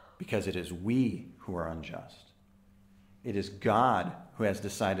 because it is we who are unjust. It is God who has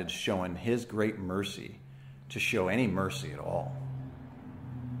decided to show in his great mercy, to show any mercy at all,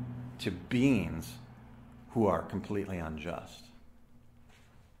 to beings who are completely unjust.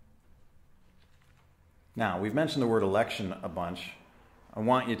 Now, we've mentioned the word election a bunch. I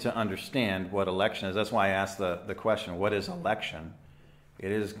want you to understand what election is. That's why I asked the question, what is election?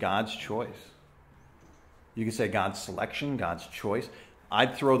 It is God's choice. You can say God's selection, God's choice.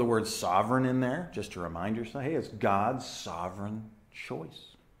 I'd throw the word sovereign in there just to remind yourself, hey, it's God's sovereign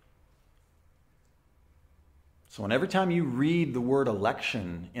choice. So every time you read the word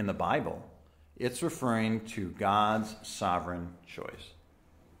election in the Bible, it's referring to God's sovereign choice.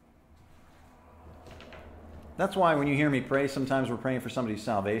 That's why when you hear me pray, sometimes we're praying for somebody's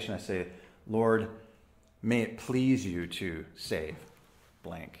salvation, I say, Lord, may it please you to save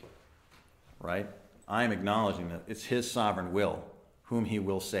blank. Right? I'm acknowledging that it's his sovereign will whom he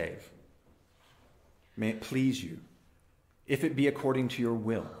will save. May it please you, if it be according to your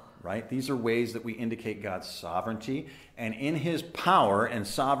will, right? These are ways that we indicate God's sovereignty, and in his power and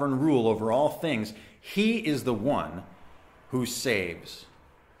sovereign rule over all things, he is the one who saves.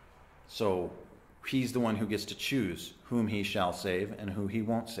 So he's the one who gets to choose whom he shall save and who he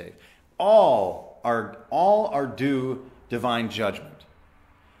won't save. All are due divine judgment.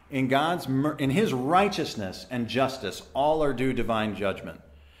 In his righteousness and justice, all are due divine judgment.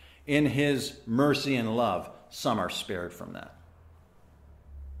 In his mercy and love, some are spared from that.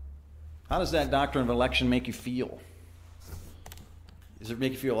 How does that doctrine of election make you feel? Does it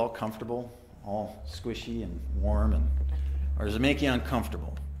make you feel all comfortable, all squishy and warm, or does it make you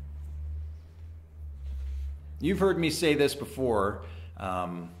uncomfortable? You've heard me say this before.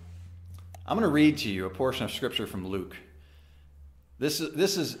 I'm going to read to you a portion of Scripture from Luke. This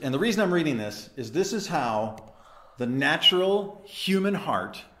is, and the reason I'm reading this is how the natural human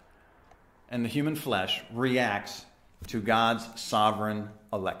heart and the human flesh reacts to God's sovereign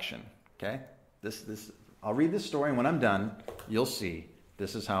election. Okay? I'll read this story, and when I'm done, you'll see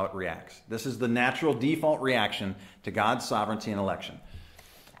this is how it reacts. This is the natural default reaction to God's sovereignty and election.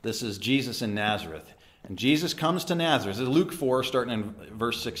 This is Jesus in Nazareth. And Jesus comes to Nazareth. This is Luke 4, starting in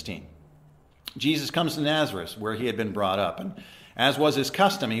verse 16. Jesus comes to Nazareth, where he had been brought up, and as was his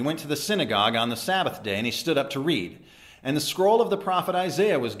custom, he went to the synagogue on the Sabbath day, and he stood up to read. And the scroll of the prophet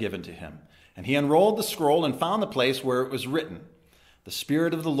Isaiah was given to him. And he unrolled the scroll and found the place where it was written, "The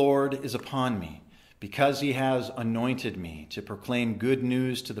Spirit of the Lord is upon me, because he has anointed me to proclaim good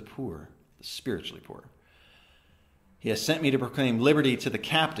news to the poor," the spiritually poor. "He has sent me to proclaim liberty to the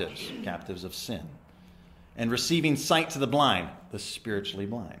captives of sin, and receiving sight to the blind," the spiritually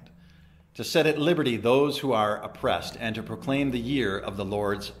blind, "to set at liberty those who are oppressed, and to proclaim the year of the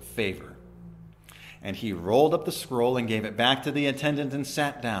Lord's favor." And he rolled up the scroll and gave it back to the attendant and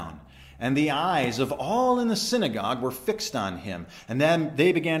sat down. And the eyes of all in the synagogue were fixed on him. And then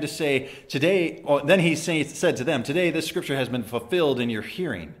they began to say, said to them, "Today this scripture has been fulfilled in your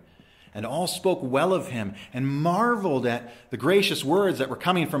hearing." And all spoke well of him and marveled at the gracious words that were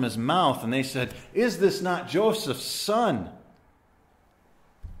coming from his mouth. And they said, "Is this not Joseph's son?"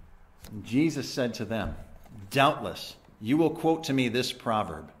 And Jesus said to them, "Doubtless you will quote to me this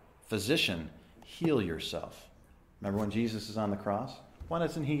proverb, 'Physician, heal yourself.'" Remember when Jesus is on the cross? Why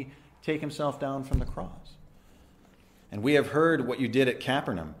doesn't he take himself down from the cross? "And we have heard what you did at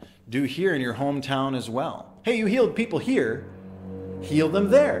Capernaum. Do here in your hometown as well." Hey, you healed people here. Heal them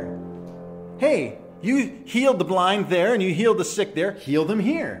there. Hey, you healed the blind there and you healed the sick there. Heal them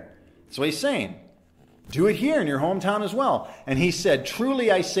here. That's what he's saying. Do it here in your hometown as well. And he said,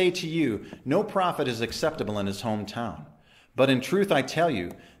 "Truly I say to you, no prophet is acceptable in his hometown. But in truth I tell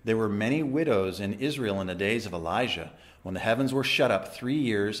you, there were many widows in Israel in the days of Elijah, when the heavens were shut up 3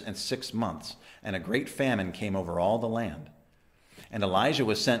 years and 6 months, and a great famine came over all the land. And Elijah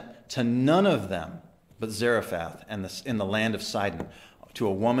was sent to none of them but Zarephath and in the land of Sidon, to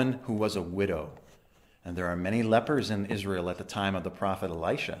a woman who was a widow. And there are many lepers in Israel at the time of the prophet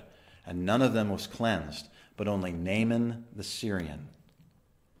Elisha, and none of them was cleansed, but only Naaman the Syrian."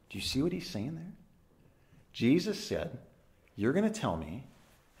 Do you see what he's saying there? Jesus said, "You're going to tell me,"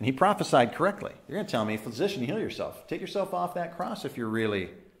 and he prophesied correctly, "You're going to tell me, 'Physician, heal yourself.' Take yourself off that cross if you're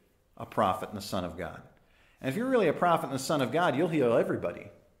really a prophet and the Son of God. And if you're really a prophet and the Son of God, you'll heal everybody.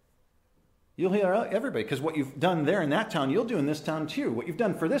 You'll heal everybody, because what you've done there in that town, you'll do in this town too. What you've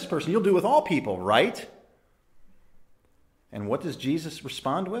done for this person, you'll do with all people, right?" And what does Jesus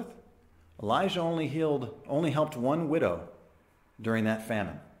respond with? Elijah only helped one widow during that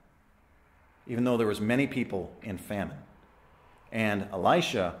famine, even though there was many people in famine. And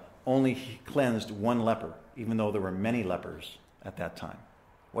Elisha only cleansed one leper, even though there were many lepers at that time.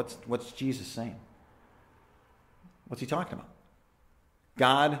 What's Jesus saying? What's he talking about?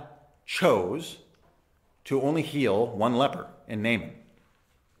 God chose to only heal one leper in Naaman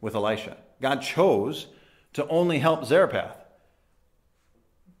with Elisha. God chose to only help Zarephath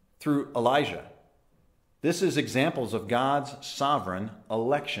through Elijah. This is examples of God's sovereign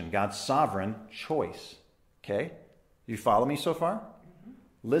election, God's sovereign choice. Okay? You follow me so far?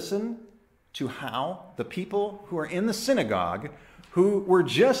 Listen to how the people who are in the synagogue, who were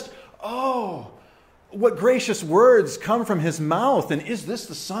just, "Oh, what gracious words come from his mouth, and is this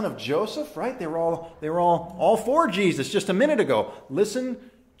the son of Joseph?" Right? They were all for Jesus just a minute ago.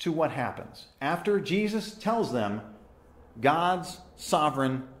 Listen to what happens after Jesus tells them God's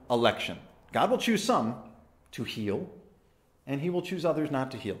sovereign election. God will choose some to heal, and he will choose others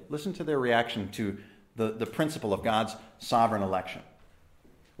not to heal. Listen to their reaction to the principle of God's sovereign election.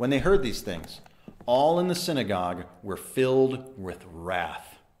 When they heard these things, all in the synagogue were filled with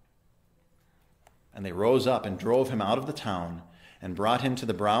wrath. And they rose up and drove him out of the town and brought him to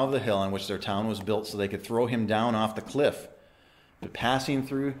the brow of the hill on which their town was built, so they could throw him down off the cliff. But passing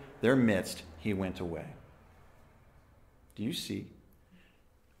through their midst, he went away. Do you see?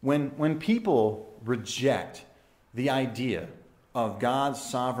 When people reject the idea of God's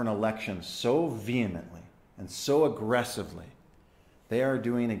sovereign election so vehemently and so aggressively, they are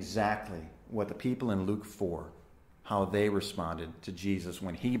doing exactly what the people in Luke 4, how they responded to Jesus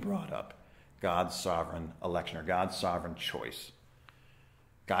when he brought up God's sovereign election or God's sovereign choice.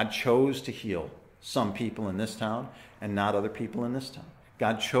 God chose to heal some people in this town and not other people in this town.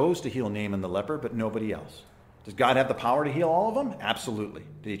 God chose to heal Naaman the leper, but nobody else. Does God have the power to heal all of them? Absolutely.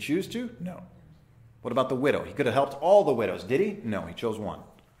 Did he choose to? No. What about the widow? He could have helped all the widows. Did he? No, he chose one.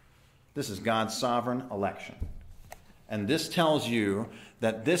 This is God's sovereign election. And this tells you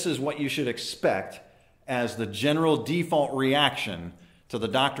that this is what you should expect as the general default reaction to the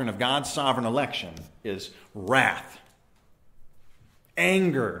doctrine of God's sovereign election is wrath,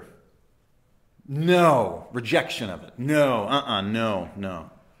 anger, no, rejection of it, no.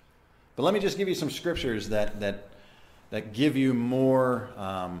 But let me just give you some scriptures that give you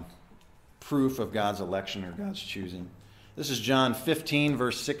more proof of God's election or God's choosing. This is John 15,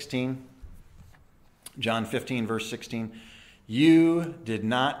 verse 16. John 15, verse 16. "You did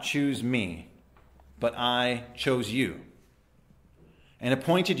not choose me, but I chose you, and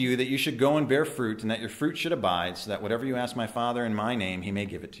appointed you that you should go and bear fruit, and that your fruit should abide, so that whatever you ask my Father in my name, he may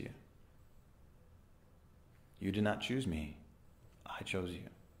give it to you." You did not choose me, I chose you.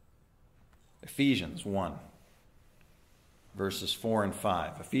 Ephesians 1, verses 4 and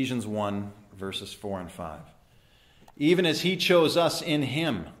 5. Ephesians 1, verses 4 and 5. "Even as he chose us in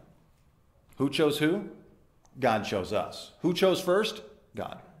him." Who chose who? God chose us. Who chose first?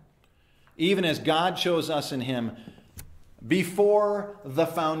 God. "Even as God chose us in him before the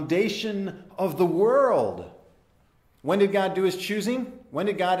foundation of the world." When did God do his choosing? When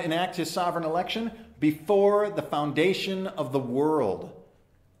did God enact his sovereign election? Before the foundation of the world.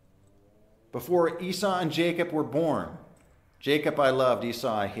 Before Esau and Jacob were born, Jacob I loved,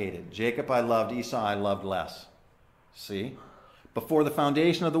 Esau I hated. Jacob I loved, Esau I loved less. See? Before the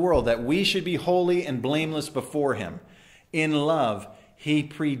foundation of the world, that we should be holy and blameless before him. In love, he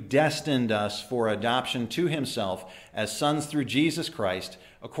predestined us for adoption to himself as sons through Jesus Christ,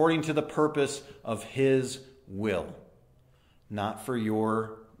 according to the purpose of his will. Not for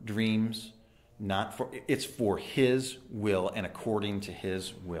your dreams, it's for his will and according to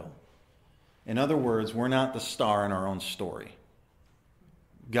his will. In other words, we're not the star in our own story.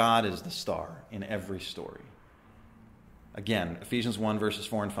 God is the star in every story. Again, Ephesians 1, verses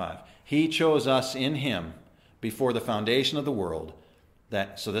 4 and 5. He chose us in him before the foundation of the world.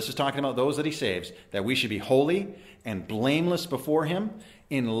 So this is talking about those that he saves, that we should be holy and blameless before him.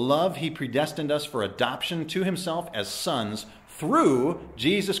 In love, he predestined us for adoption to himself as sons through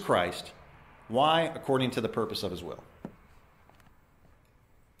Jesus Christ. Why? According to the purpose of his will.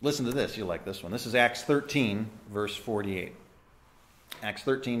 Listen to this. You'll like this one. This is Acts 13, verse 48. Acts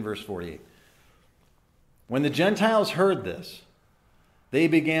 13, verse 48. When the Gentiles heard this, they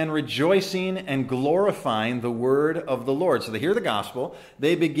began rejoicing and glorifying the word of the Lord. So they hear the gospel.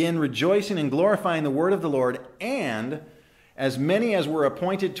 They begin rejoicing and glorifying the word of the Lord, and as many as were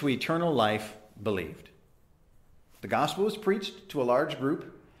appointed to eternal life believed. The gospel was preached to a large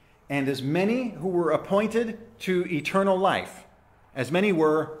group, and as many who were appointed to eternal life, as many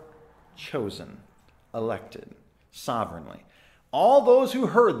were chosen, elected, sovereignly. All those who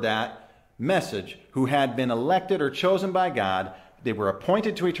heard that message, who had been elected or chosen by God, they were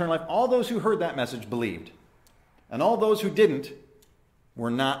appointed to eternal life. All those who heard that message believed. And all those who didn't were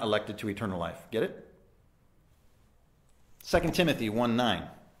not elected to eternal life. Get it? 2 Timothy 1:9.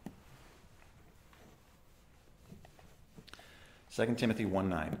 2 Timothy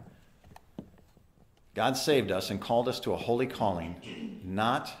 1:9. God saved us and called us to a holy calling,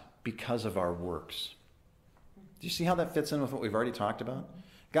 not because of our works. Do you see how that fits in with what we've already talked about?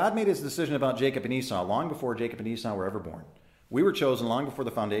 God made his decision about Jacob and Esau long before Jacob and Esau were ever born. We were chosen long before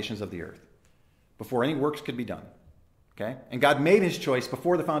the foundations of the earth, before any works could be done. Okay? And God made his choice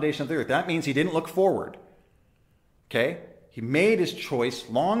before the foundation of the earth. That means he didn't look forward. Okay? He made his choice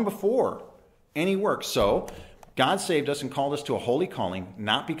long before any work. So, God saved us and called us to a holy calling,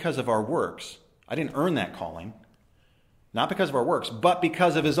 not because of our works. I didn't earn that calling. Not because of our works, but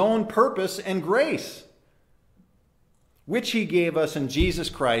because of his own purpose and grace, which he gave us in Jesus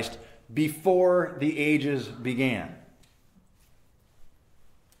Christ before the ages began.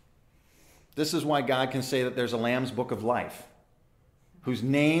 This is why God can say that there's a Lamb's Book of Life, whose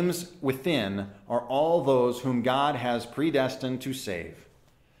names within are all those whom God has predestined to save.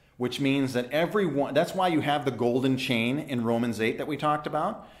 Which means that everyone, that's why you have the golden chain in Romans 8 that we talked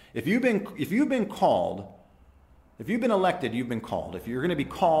about. If you've been called, if you've been elected, you've been called. If you're going to be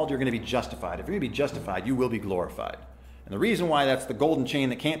called, you're going to be justified. If you're going to be justified, you will be glorified. And the reason why that's the golden chain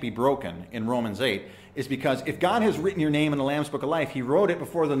that can't be broken in Romans 8 is because if God has written your name in the Lamb's Book of Life, he wrote it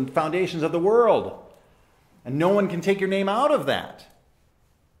before the foundations of the world. And no one can take your name out of that.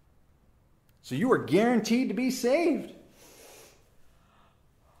 So you are guaranteed to be saved.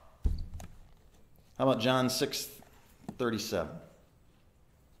 How about John 6:37?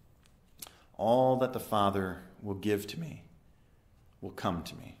 All that the Father will give to me will come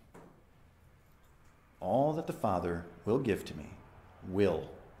to me. All that the Father will give to me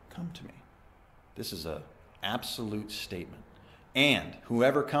will come to me. This is an absolute statement. And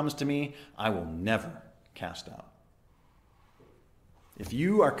whoever comes to me, I will never cast out. If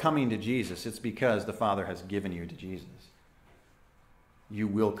you are coming to Jesus, it's because the Father has given you to Jesus. You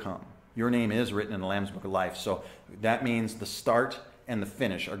will come. Your name is written in the Lamb's Book of Life. So that means the start and the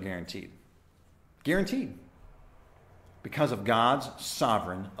finish are guaranteed. Guaranteed. Because of God's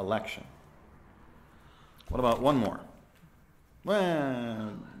sovereign election. What about one more?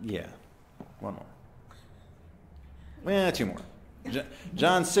 Well, yeah. One more. Well, two more.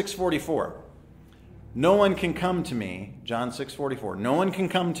 John 6:44. No one can come to me, John 6:44. No one can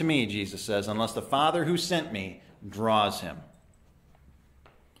come to me, Jesus says, unless the Father who sent me draws him.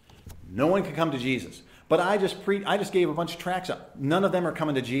 No one can come to Jesus. But I just gave a bunch of tracts up. None of them are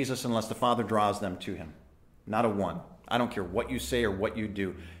coming to Jesus unless the Father draws them to him. Not a one. I don't care what you say or what you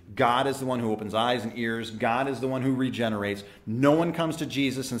do. God is the one who opens eyes and ears. God is the one who regenerates. No one comes to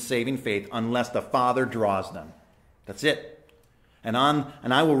Jesus in saving faith unless the Father draws them. That's it. And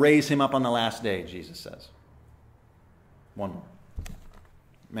I will raise him up on the last day, Jesus says. One more.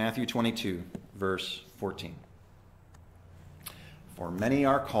 Matthew 22, verse 14. For many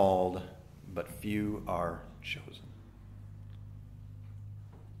are called, but few are chosen.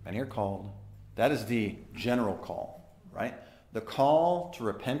 Many are called. That is the general call, right? The call to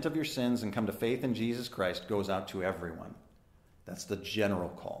repent of your sins and come to faith in Jesus Christ goes out to everyone. That's the general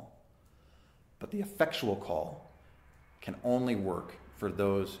call. But the effectual call can only work for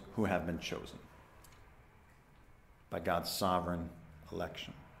those who have been chosen by God's sovereign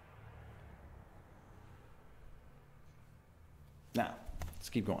election. Now, let's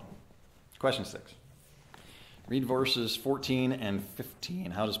keep going. Question 6. Read verses 14 and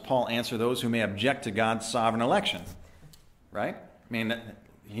 15. How does Paul answer those who may object to God's sovereign election? Right? I mean,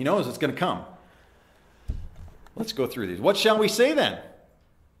 he knows it's going to come. Let's go through these. What shall we say then?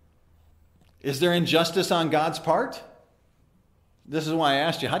 Is there injustice on God's part? This is why I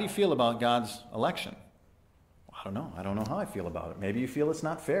asked you, how do you feel about God's election? I don't know. I don't know how I feel about it. Maybe you feel it's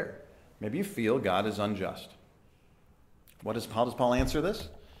not fair. Maybe you feel God is unjust. How does Paul answer this?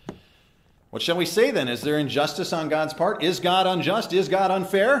 What shall we say then? Is there injustice on God's part? Is God unjust? Is God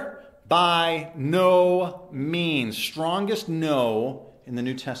unfair? By no means. Strongest no in the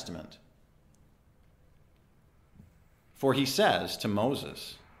New Testament. For he says to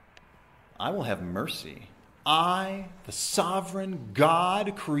Moses, I will have mercy. I, the sovereign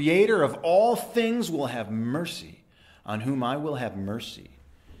God, creator of all things, will have mercy on whom I will have mercy.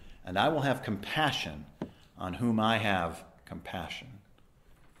 And I will have compassion on whom I have compassion.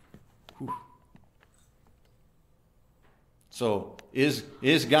 Whew. So, is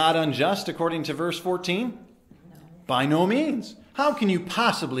God unjust according to verse 14? No. By no means. How can you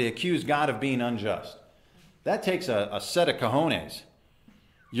possibly accuse God of being unjust? That takes a set of cojones.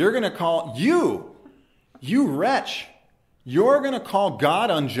 You're going to call, you wretch, you're going to call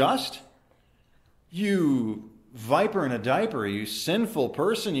God unjust? You viper in a diaper, you sinful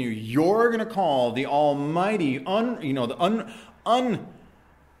person, you're going to call the almighty,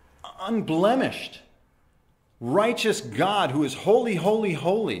 unblemished, righteous God who is holy, holy,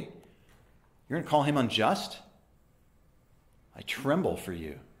 holy. You're going to call him unjust? I tremble for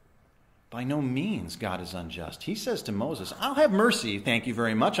you. By no means God is unjust. He says to Moses, I'll have mercy, thank you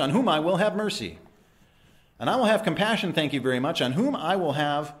very much, on whom I will have mercy. And I will have compassion, thank you very much, on whom I will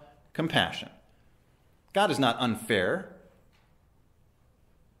have compassion. God is not unfair.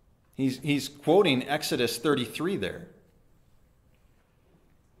 He's quoting Exodus 33 there.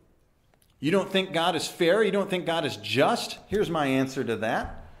 You don't think God is fair? You don't think God is just? Here's my answer to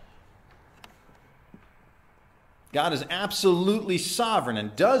that. God is absolutely sovereign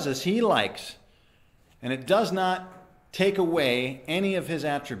and does as he likes. And it does not take away any of his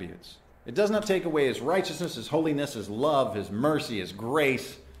attributes. It does not take away his righteousness, his holiness, his love, his mercy, his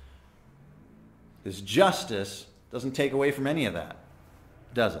grace, his justice. Doesn't take away from any of that,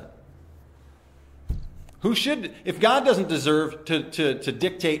 does it? Who should, if God doesn't deserve to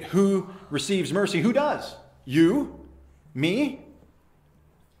dictate who receives mercy, who does? You? Me?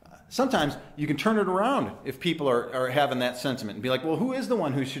 Sometimes you can turn it around if people are having that sentiment and be like, well, who is the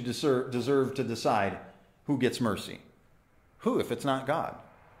one who should deserve to decide who gets mercy? Who, if it's not God?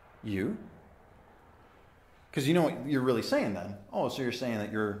 You? Because you know what you're really saying then. Oh, so you're saying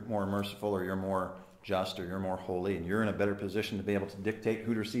that you're more merciful or you're more just or you're more holy and you're in a better position to be able to dictate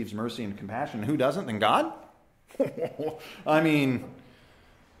who receives mercy and compassion and who doesn't than God? I mean,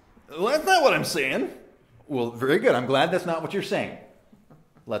 that's not what I'm saying. Well, very good. I'm glad that's not what you're saying.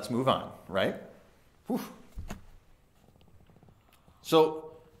 Let's move on, right? Whew.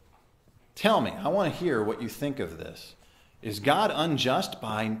 So, tell me, I want to hear what you think of this. Is God unjust?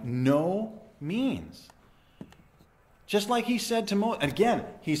 By no means. Just like he said to Moses. Again,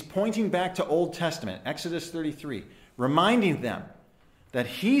 he's pointing back to Old Testament, Exodus 33, reminding them that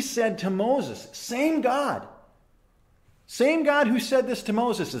he said to Moses, same God who said this to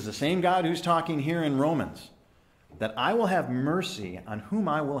Moses is the same God who's talking here in Romans. That I will have mercy on whom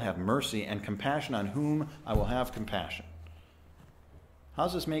I will have mercy and compassion on whom I will have compassion. How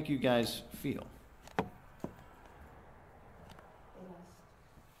does this make you guys feel?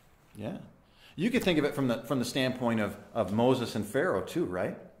 Yeah. You could think of it from the standpoint of Moses and Pharaoh too,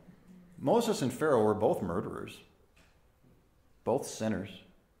 right? Moses and Pharaoh were both murderers. Both sinners.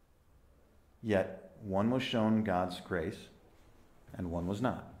 Yet one was shown God's grace and one was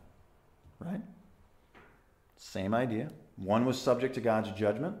not. Right? Same idea. One was subject to God's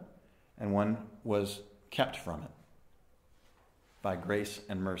judgment, and one was kept from it by grace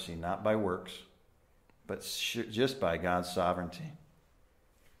and mercy, not by works, but just by God's sovereignty.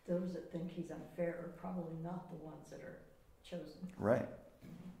 Those that think he's unfair are probably not the ones that are chosen. Right.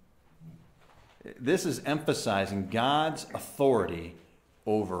 This is emphasizing God's authority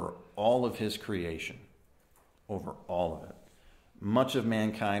over all of his creation, over all of it. Much of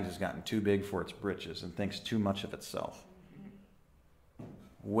mankind has gotten too big for its britches and thinks too much of itself.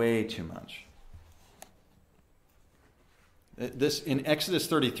 Way too much. This in Exodus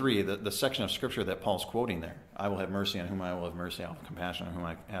 33, the section of Scripture that Paul's quoting there, I will have mercy on whom I will have mercy, I will have compassion on whom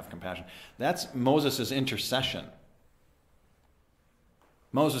I have compassion. That's Moses' intercession.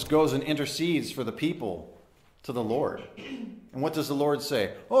 Moses goes and intercedes for the people to the Lord. And what does the Lord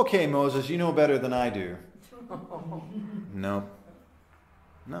say? Okay, Moses, you know better than I do. No.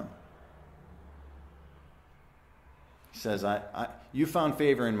 He says, you found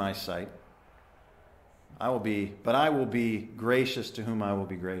favor in my sight. I will be gracious to whom I will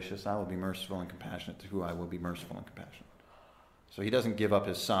be gracious. I will be merciful and compassionate to whom I will be merciful and compassionate. So he doesn't give up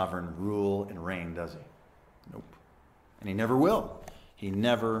his sovereign rule and reign, does he? Nope. And he never will. He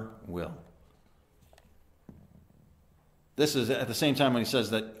never will. This is at the same time when he says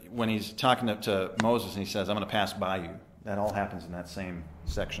that, when he's talking to Moses and he says, I'm going to pass by you. That all happens in that same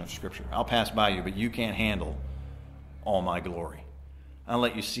section of Scripture. I'll pass by you, but you can't handle all my glory. I'll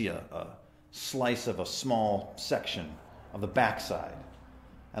let you see a slice of a small section of the backside.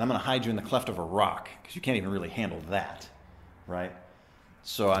 And I'm going to hide you in the cleft of a rock because you can't even really handle that, right?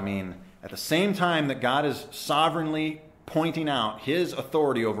 So, I mean, at the same time that God is sovereignly pointing out his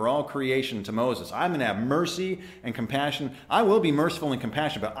authority over all creation to Moses, I'm going to have mercy and compassion. I will be merciful and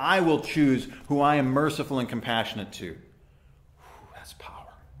compassionate, but I will choose who I am merciful and compassionate to. That's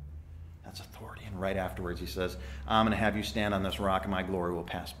power. That's authority. And right afterwards he says, I'm going to have you stand on this rock and my glory will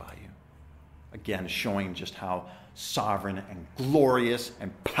pass by you. Again, showing just how sovereign and glorious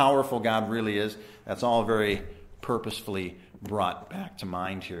and powerful God really is. That's all very purposefully brought back to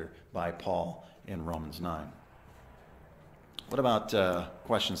mind here by Paul in Romans 9. What about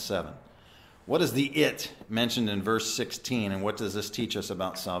question 7? What is the it mentioned in verse 16, and what does this teach us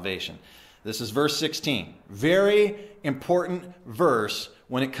about salvation? This is verse 16. Very important verse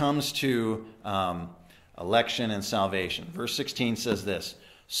when it comes to election and salvation. Verse 16 says this,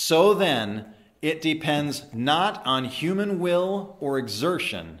 so then it depends not on human will or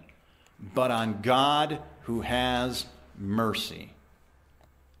exertion, but on God who has mercy.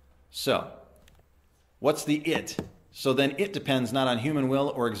 So, what's the it? So then it depends not on human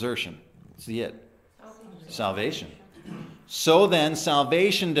will or exertion. What's the it? Salvation. So then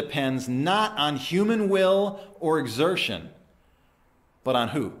salvation depends not on human will or exertion, but on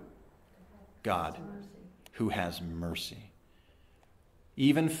who? God, who has mercy.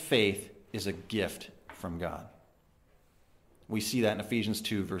 Even faith is a gift from God. We see that in Ephesians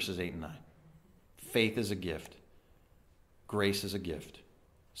 2, verses 8 and 9. Faith is a gift. Grace is a gift.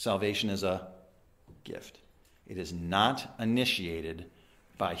 Salvation is a gift. It is not initiated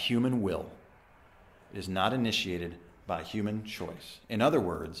by human will. It is not initiated by human choice. In other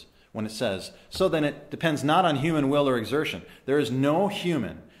words, when it says, so then it depends not on human will or exertion, there is no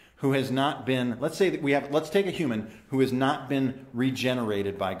human who has not been, let's take a human who has not been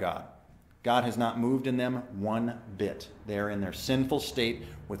regenerated by God. God has not moved in them one bit. They are in their sinful state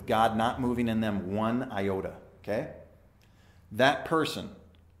with God not moving in them one iota. Okay? That person,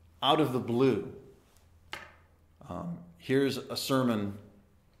 out of the blue, hears a sermon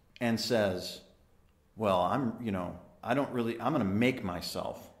and says, well, I'm going to make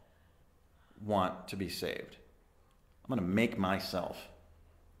myself want to be saved. I'm going to make myself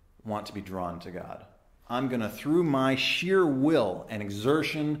want to be drawn to God. I'm going to, through my sheer will and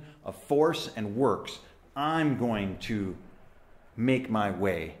exertion of force and works, I'm going to make my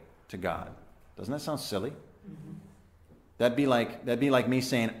way to God. Doesn't that sound silly? Mm-hmm. That'd be like me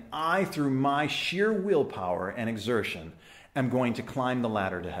saying, I, through my sheer willpower and exertion, am going to climb the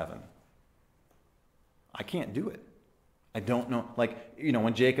ladder to heaven. I can't do it. I don't know.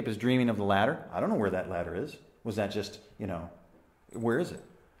 When Jacob is dreaming of the ladder, I don't know where that ladder is. Was that just, where is it?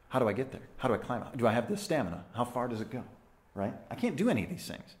 How do I get there? How do I climb out? Do I have the stamina? How far does it go? Right? I can't do any of these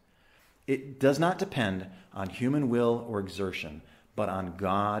things. It does not depend on human will or exertion, but on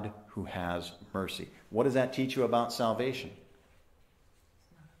God who has mercy. What does that teach you about salvation?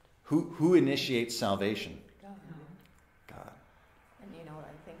 Who initiates salvation? God. And you know what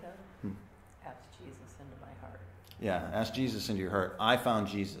I think of? Ask Jesus into my heart. Yeah, ask Jesus into your heart. I found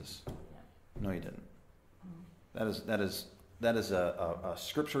Jesus. Yeah. No, you didn't. That is a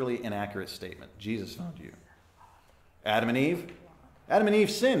scripturally inaccurate statement. Jesus found you. Adam and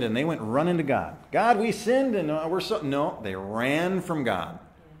Eve sinned and they went running to God. God, we sinned and no, they ran from God.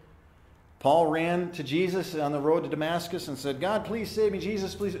 Paul ran to Jesus on the road to Damascus and said, God, please save me.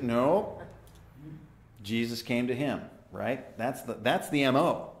 Jesus, please. No. Jesus came to him, right? That's the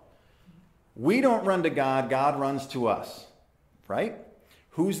MO. We don't run to God. God runs to us, right?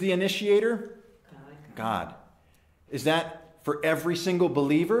 Who's the initiator? God. Is that for every single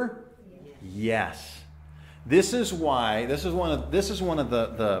believer? Yes. This is one of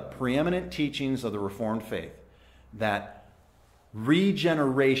the preeminent teachings of the Reformed faith, that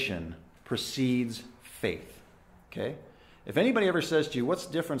regeneration precedes faith. Okay? If anybody ever says to you, what's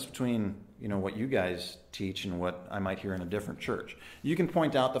the difference between, what you guys teach and what I might hear in a different church? You can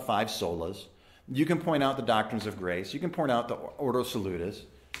point out the 5 solas. You can point out the doctrines of grace. You can point out the Ordo Salutis.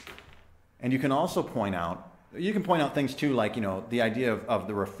 And you can also point out things too, like, the idea of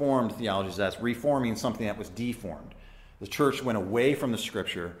the Reformed theologies, that's reforming something that was deformed. The church went away from the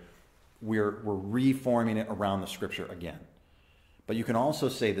Scripture. We're reforming it around the Scripture again. But you can also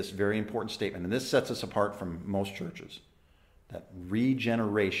say this very important statement, and this sets us apart from most churches, that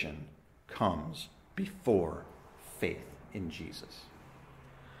regeneration comes before faith in Jesus.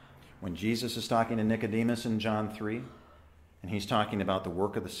 When Jesus is talking to Nicodemus in John 3, and he's talking about the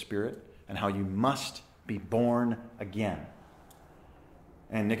work of the Spirit and how you must be born again.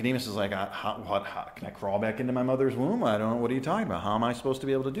 And Nicodemus is like, how can I crawl back into my mother's womb? I don't know. What are you talking about? How am I supposed to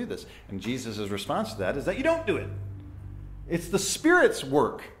be able to do this? And Jesus' response to that is that you don't do it. It's the Spirit's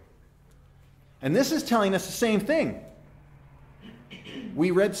work. And this is telling us the same thing.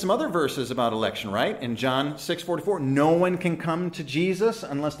 We read some other verses about election, right? In John 6:44, no one can come to Jesus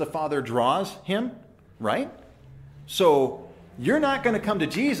unless the Father draws him, right? So you're not going to come to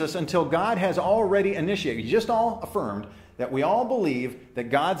Jesus until God has already initiated. You just all affirmed that we all believe that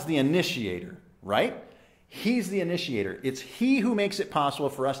God's the initiator, right? He's the initiator. It's He who makes it possible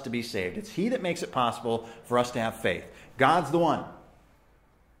for us to be saved. It's He that makes it possible for us to have faith. God's the one.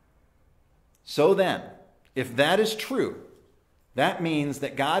 So then, if that is true, that means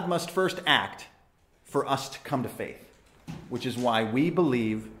that God must first act for us to come to faith, which is why we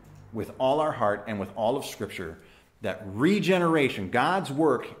believe with all our heart and with all of Scripture that regeneration, God's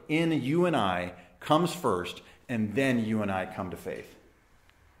work in you and I, comes first, and then you and I come to faith.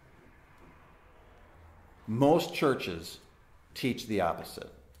 Most churches teach the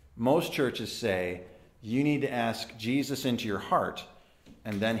opposite. Most churches say you need to ask Jesus into your heart,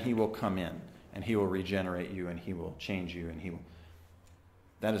 and then He will come in, and He will regenerate you, and He will change you, and He will...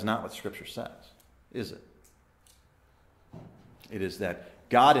 That is not what Scripture says, is it? It is that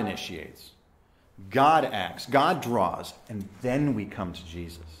God initiates, God acts, God draws, and then we come to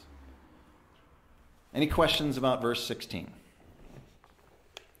Jesus. Any questions about verse 16?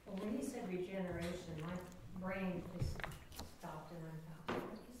 Well, when you said regeneration, my brain just stopped and I thought,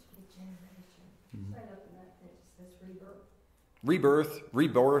 what is regeneration? Mm-hmm. Right up in that, it just says Rebirth,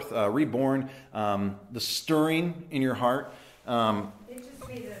 reborn, the stirring in your heart. It just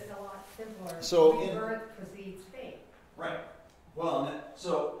made it a lot simpler. So Rebirth precedes faith. Right. Well,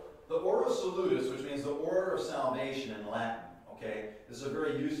 so the Ordo Salutis, which means the order of salvation in Latin, okay, is a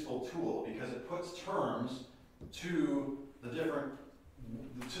very useful tool because it puts terms to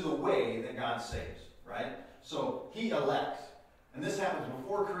the way that God saves, right? So He elects. And this happens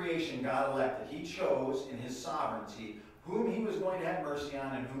before creation. God elected. He chose in His sovereignty whom He was going to have mercy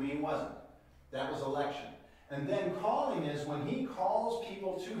on and whom He wasn't. That was election. And then calling is when He calls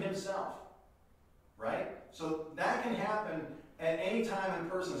people to Himself, right? So that can happen at any time in a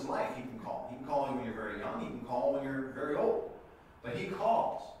person's life. He can call. He can call you when you're very young. He can call when you're very old. But He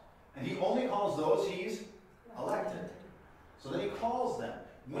calls. And He only calls those He's elected. So then He calls them.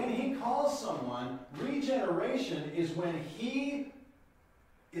 When He calls someone, regeneration is when He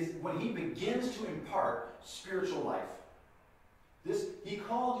begins to impart spiritual life. He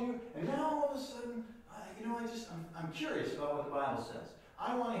called you, and now all of a sudden, I'm curious about what the Bible says.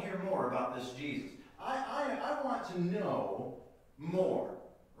 I want to hear more about this Jesus. I want to know more,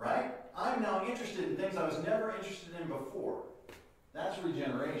 right? I'm now interested in things I was never interested in before. That's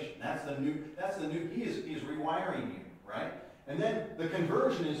regeneration. That's the new, He is rewiring you, right? And then the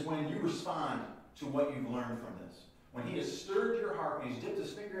conversion is when you respond to what you've learned from this. When He has stirred your heart, when He's dipped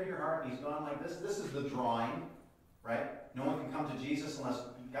His finger in your heart, and He's gone like this. This is the drawing, right? No one can come to Jesus unless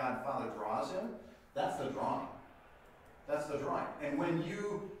God Father draws him. That's the drawing. That's the drawing. And when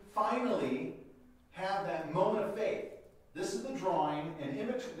you finally have that moment of faith, this is the drawing, and in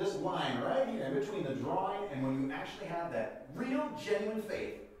between this line right here, in between the drawing and when you actually have that real, genuine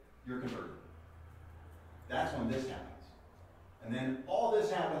faith, you're converted. That's when this happens. And then all this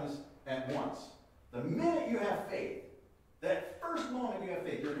happens at once. The minute you have faith, that first moment you have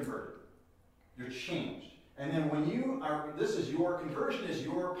faith, you're converted. You're changed. And then when your conversion is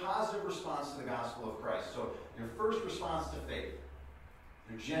your positive response to the gospel of Christ. So your first response to faith,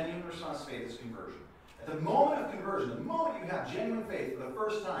 your genuine response to faith is conversion. At the moment of conversion, the moment you have genuine faith for the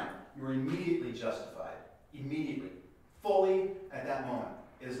first time, you are immediately justified. Immediately. Fully at that moment.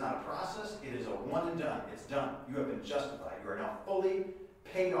 It is not a process. It is a one and done. It's done. You have been justified. You are now fully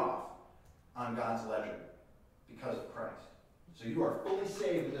paid off on God's ledger because of Christ. So you are fully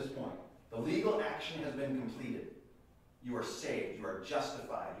saved at this point. The legal action has been completed. You are saved. You are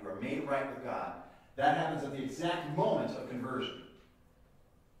justified. You are made right with God. That happens at the exact moment of conversion.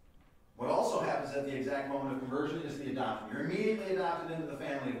 What also happens at the exact moment of conversion is the adoption. You're immediately adopted into the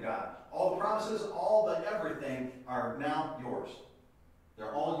family of God. All the promises, all the everything are now yours.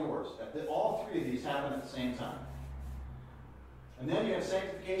 They're all yours. All three of these happen at the same time. And then you have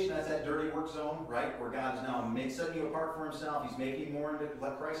sanctification. That's that dirty work zone, right? Where God is now setting you apart for himself. He's making more into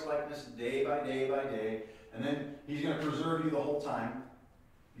Christ-likeness day by day by day. And then he's going to preserve you the whole time.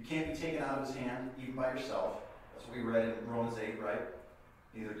 You can't be taken out of his hand, even by yourself. That's what we read in Romans 8, right?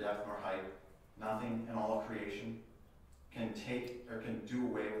 Neither depth nor height, nothing in all of creation can take or can do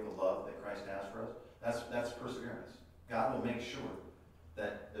away with the love that Christ has for us. That's perseverance. God will make sure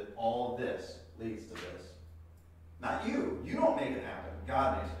that all of this leads to this. Not you. You don't make it happen.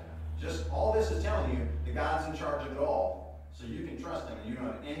 God makes it happen. Just all this is telling you that God's in charge of it all, so you can trust him and you don't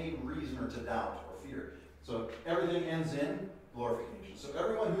have any reason to doubt or fear. So everything ends in glorification. So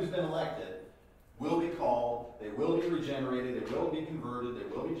everyone who's been elected will be called, they will be regenerated, they will be converted,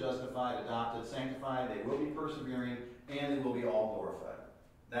 they will be justified, adopted, sanctified, they will be persevering, and they will be all glorified.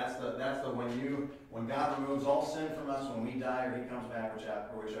 That's the when God removes all sin from us, when we die or he comes back,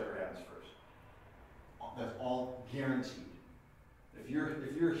 whichever happens first. That's all guaranteed. If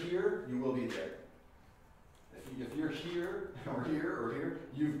you're here, you will be there. If you're here or here,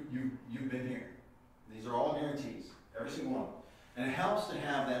 you've been here. These are all guarantees, every single one. And it helps to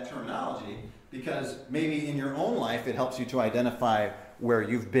have that terminology because maybe in your own life it helps you to identify where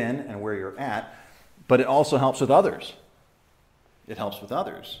you've been and where you're at, but it also helps with others. It helps with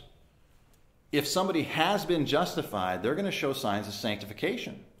others. If somebody has been justified, they're going to show signs of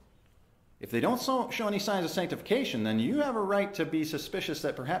sanctification. If they don't show any signs of sanctification, then you have a right to be suspicious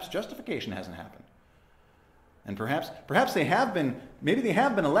that perhaps justification hasn't happened. And perhaps they have been, maybe they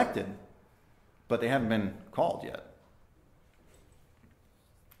have been elected, but they haven't been called yet.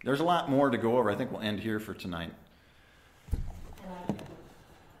 There's a lot more to go over. I think we'll end here for tonight.